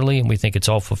linearly, and we think it's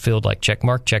all fulfilled like check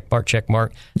mark, check mark, check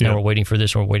mark. Yeah. And we're waiting for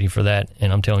this, and we're waiting for that.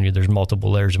 And I'm telling you, there's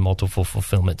multiple layers and multiple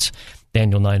fulfillments.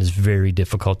 Daniel 9 is very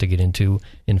difficult to get into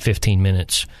in 15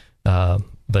 minutes,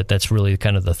 but that's really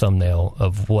kind of the thumbnail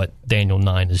of what Daniel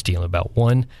 9 is dealing about.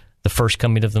 1, the first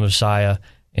coming of the Messiah,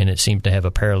 and it seems to have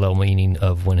a parallel meaning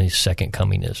of when his second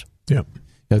coming is. Yeah.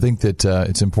 I think that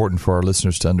it's important for our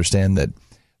listeners to understand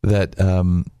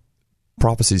that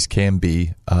prophecies can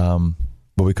be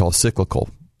what we call cyclical.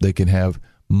 They can have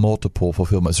multiple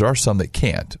fulfillments. There are some that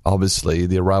can't. Obviously,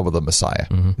 the arrival of the Messiah,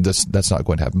 that's not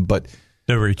going to happen. But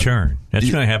the return, that's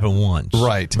going to happen once.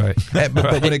 Right.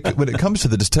 But when it comes to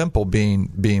this temple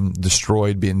being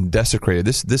destroyed, being desecrated,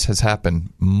 this has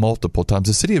happened multiple times.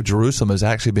 The city of Jerusalem has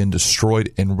actually been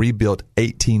destroyed and rebuilt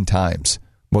 18 times,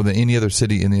 more than any other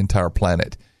city in the entire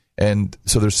planet. And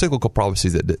so there's cyclical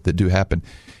prophecies that do happen.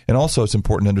 And also it's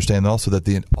important to understand also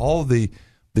that all the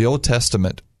Old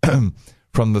Testament,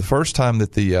 from the first time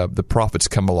that the prophets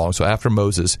come along, so after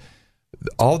Moses,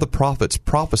 all the prophets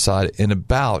prophesied in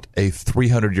about a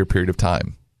 300-year period of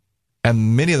time.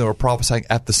 And many of them were prophesying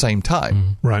at the same time.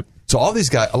 Mm-hmm. Right. So a lot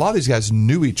of these guys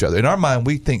knew each other. In our mind,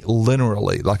 we think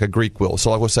linearly, like a Greek will.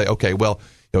 So I will say, okay, well,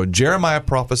 Jeremiah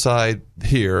prophesied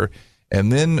here, and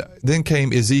then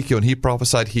came Ezekiel, and he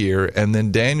prophesied here, and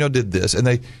then Daniel did this. And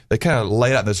they kind of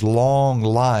laid out this long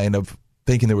line of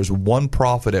thinking there was one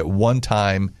prophet at one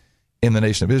time in the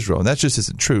nation of Israel. And that just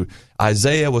isn't true.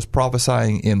 Isaiah was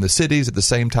prophesying in the cities at the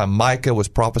same time Micah was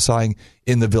prophesying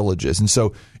in the villages. And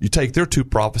so you take their 2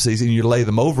 prophecies and you lay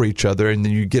them over each other, and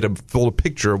then you get a full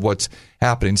picture of what's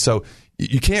happening. So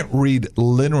you can't read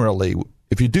linearly.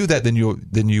 If you do that, then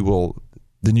you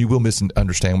will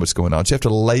misunderstand what's going on. So you have to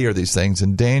layer these things,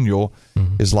 and Daniel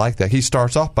is like that. He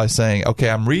starts off by saying, okay,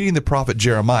 I'm reading the prophet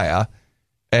Jeremiah,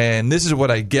 and this is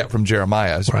what I get from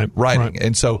Jeremiah's writing. Right.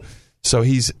 And so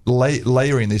he's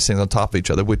layering these things on top of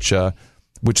each other, which is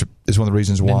one of the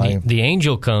reasons why. The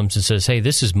angel comes and says, hey,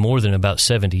 this is more than about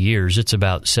 70 years. It's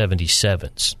about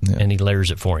 77s. Yeah. And he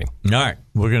layers it for him. All right.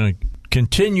 We're going to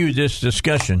continue this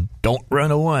discussion. Don't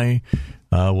run away.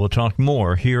 We'll talk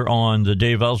more here on the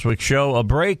Dave Elswick Show. A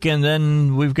break, and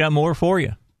then we've got more for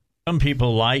you. Some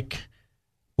people like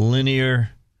linear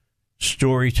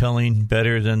storytelling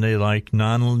better than they like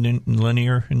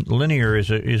non-linear. Linear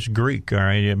is Greek, all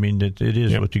right? I mean, it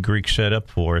is what the Greeks set up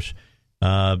for us.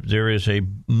 There is a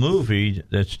movie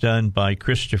that's done by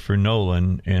Christopher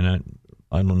Nolan, and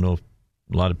I don't know if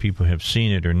a lot of people have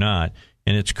seen it or not,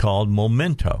 and it's called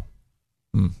Memento.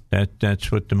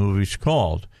 That's what the movie's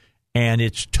called. And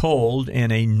it's told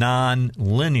in a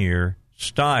non-linear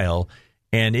style,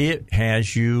 and it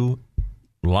has you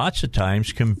lots of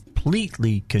times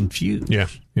completely confused. Yeah.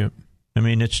 I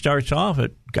mean, it starts off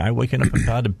at a guy waking up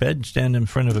out of bed, standing in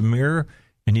front of a mirror,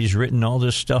 and he's written all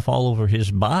this stuff all over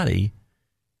his body.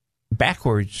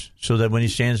 backwards so that when he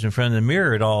stands in front of the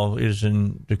mirror, it all is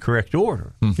in the correct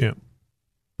order. Yeah.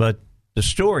 But the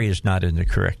story is not in the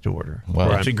correct order.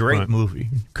 Wow. It's a great movie.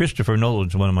 Christopher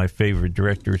Nolan's one of my favorite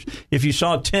directors. If you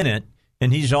saw Tenet,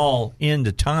 and he's all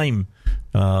into time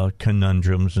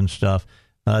conundrums and stuff,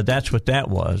 that's what that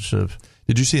was.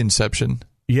 Did you see Inception?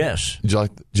 Yes. Did you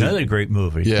like another great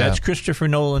movie. Yeah. That's Christopher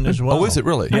Nolan as well. Oh, is it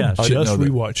really? Yes. I just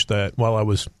rewatched that while I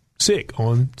was sick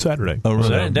on Saturday. Oh, really?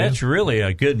 So that's really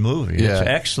a good movie. Yeah. It's an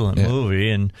excellent movie,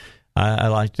 and I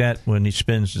like that when he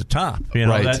spins the top. You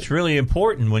know, that's really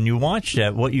important when you watch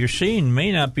that. What you're seeing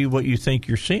may not be what you think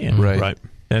you're seeing. Right.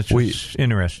 That's what's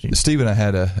interesting. Steve and I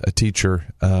had a teacher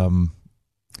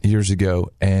years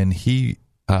ago, and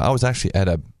I was actually at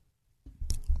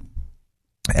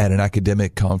an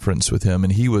academic conference with him,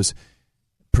 and he was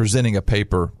presenting a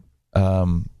paper,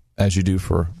 as you do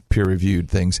for peer-reviewed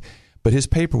things, but his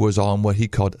paper was on what he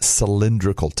called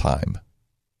cylindrical time.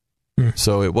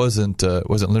 So it wasn't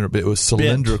linear, but it was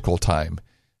cylindrical time.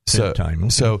 So time. Okay.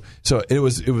 So it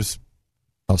was.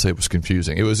 I'll say it was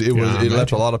confusing. It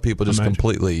left a lot of people just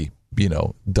completely,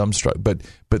 dumbstruck. But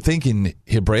thinking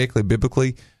Hebraically,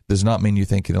 biblically, does not mean you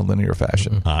think in a linear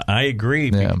fashion. I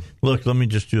agree. Yeah. Look, let me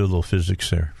just do a little physics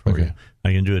there for you.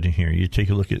 I can do it in here. You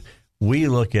take a look at. We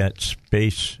look at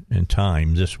space and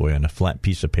time this way on a flat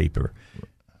piece of paper.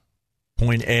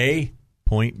 Point A,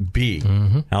 point B.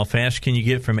 How fast can you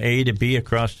get from A to B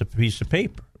across the piece of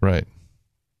paper? Right.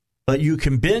 But you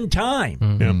can bend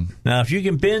time. Now, if you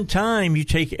can bend time, you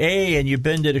take A and you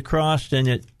bend it across, and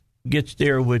it gets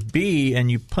there with B, and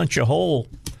you punch a hole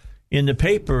in the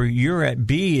paper, you're at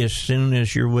B as soon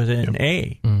as you're within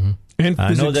A. And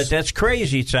I know that's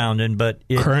crazy sounding, but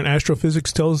current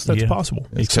astrophysics tells us that's possible.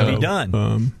 It can be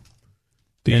done.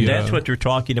 And that's what they're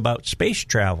talking about, space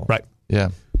travel. Right. Yeah.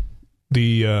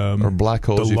 Or black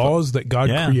holes. The laws that God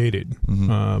created.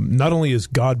 Not only is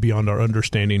God beyond our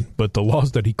understanding, but the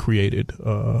laws that He created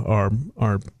are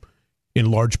in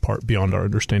large part beyond our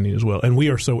understanding as well. And we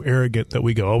are so arrogant that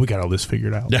we go, "Oh, we got all this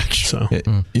figured out." So,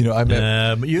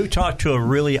 you talked to a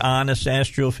really honest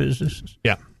astrophysicist.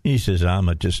 Yeah. He says, "I'm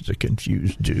just a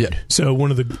confused dude." Yeah. So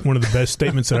one of the best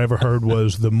statements that I ever heard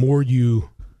was, the more you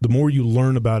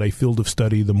learn about a field of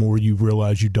study, the more you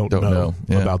realize you don't know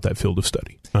about that field of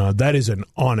study. That is an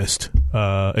honest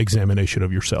examination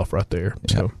of yourself right there.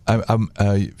 Yeah. So,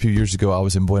 a few years ago, I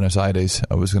was in Buenos Aires.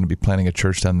 I was going to be planning a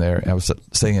church down there. I was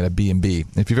staying at a B&B.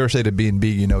 If you've ever stayed at a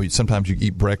B&B, sometimes you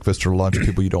eat breakfast or lunch with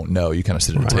people you don't know. You kind of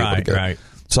sit at a table together. Right.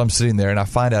 So I'm sitting there, and I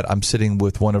find out I'm sitting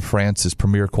with one of France's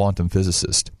premier quantum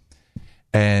physicists.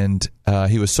 And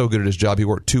he was so good at his job, he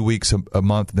worked 2 weeks a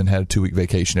month and then had a 2-week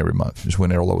vacation every month. Just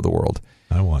went all over the world.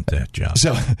 I want that job.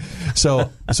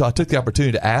 So I took the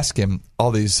opportunity to ask him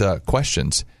all these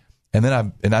questions, and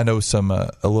then I know some a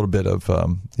little bit of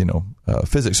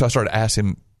physics. So I started asking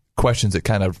him questions that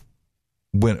kind of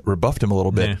rebuffed him a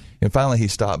little bit. Yeah. And finally, he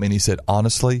stopped me and he said,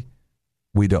 "Honestly,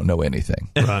 we don't know anything."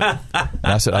 Right. And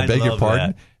I said, "I beg your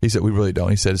pardon." He said, "We really don't."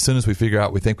 He said, "As soon as we figure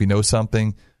out we think we know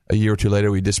something, a year or two later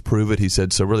we disprove it." He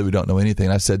said, "So really we don't know anything."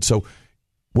 And I said, "So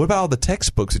what about all the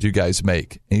textbooks that you guys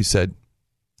make?" And he said,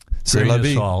 "C'est la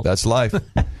vie. That's life."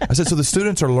 I said, "So the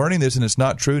students are learning this and it's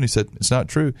not true?" And he said, "It's not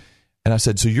true." And I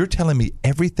said, "So you're telling me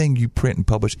everything you print and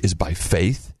publish is by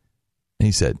faith?" And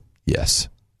he said, "Yes,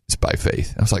 it's by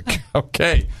faith." I was like,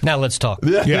 "Okay. Now let's talk."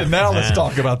 Yeah. Now let's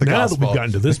talk about the gospel. Now that we've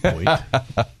gotten to this point.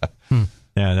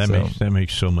 Yeah, that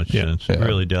makes so much sense. It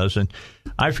really does. And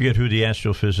I forget who the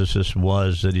astrophysicist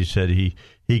was that he said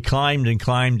he climbed and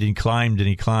climbed and climbed and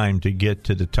he climbed to get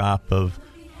to the top of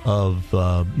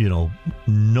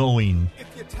knowing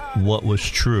what was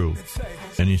true.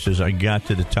 And he says, "I got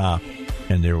to the top,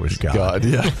 and there was God."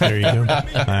 Yeah. There you go.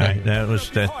 All right,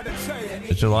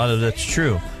 it's a lot of that's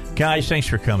true. Guys, thanks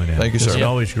for coming in. Thank you, sir. It's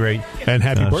always great. And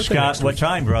happy birthday, Scott. What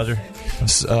time, brother?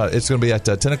 It's going to be at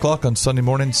 10 o'clock on Sunday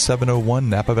morning, 701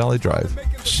 Napa Valley Drive.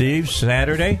 Steve,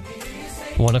 Saturday?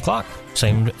 1 o'clock.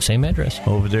 Same address.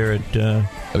 Over there at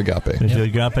Agape.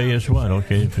 Agape as well.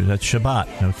 Okay, that's Shabbat.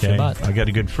 Okay, Shabbat. I got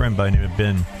a good friend by the name of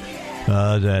Ben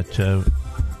that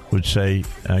would say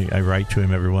I write to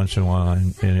him every once in a while,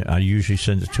 and I usually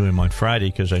send it to him on Friday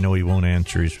because I know he won't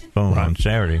answer his phone on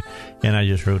Saturday. And I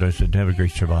just wrote, I said, "Have a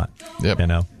great Shabbat." Yep.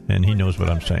 And he knows what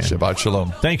I'm saying. Shabbat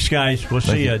shalom. Thanks, guys. We'll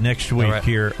see you next week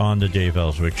here on the Dave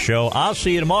Elswick Show. I'll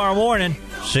see you tomorrow morning,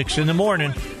 6 in the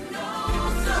morning.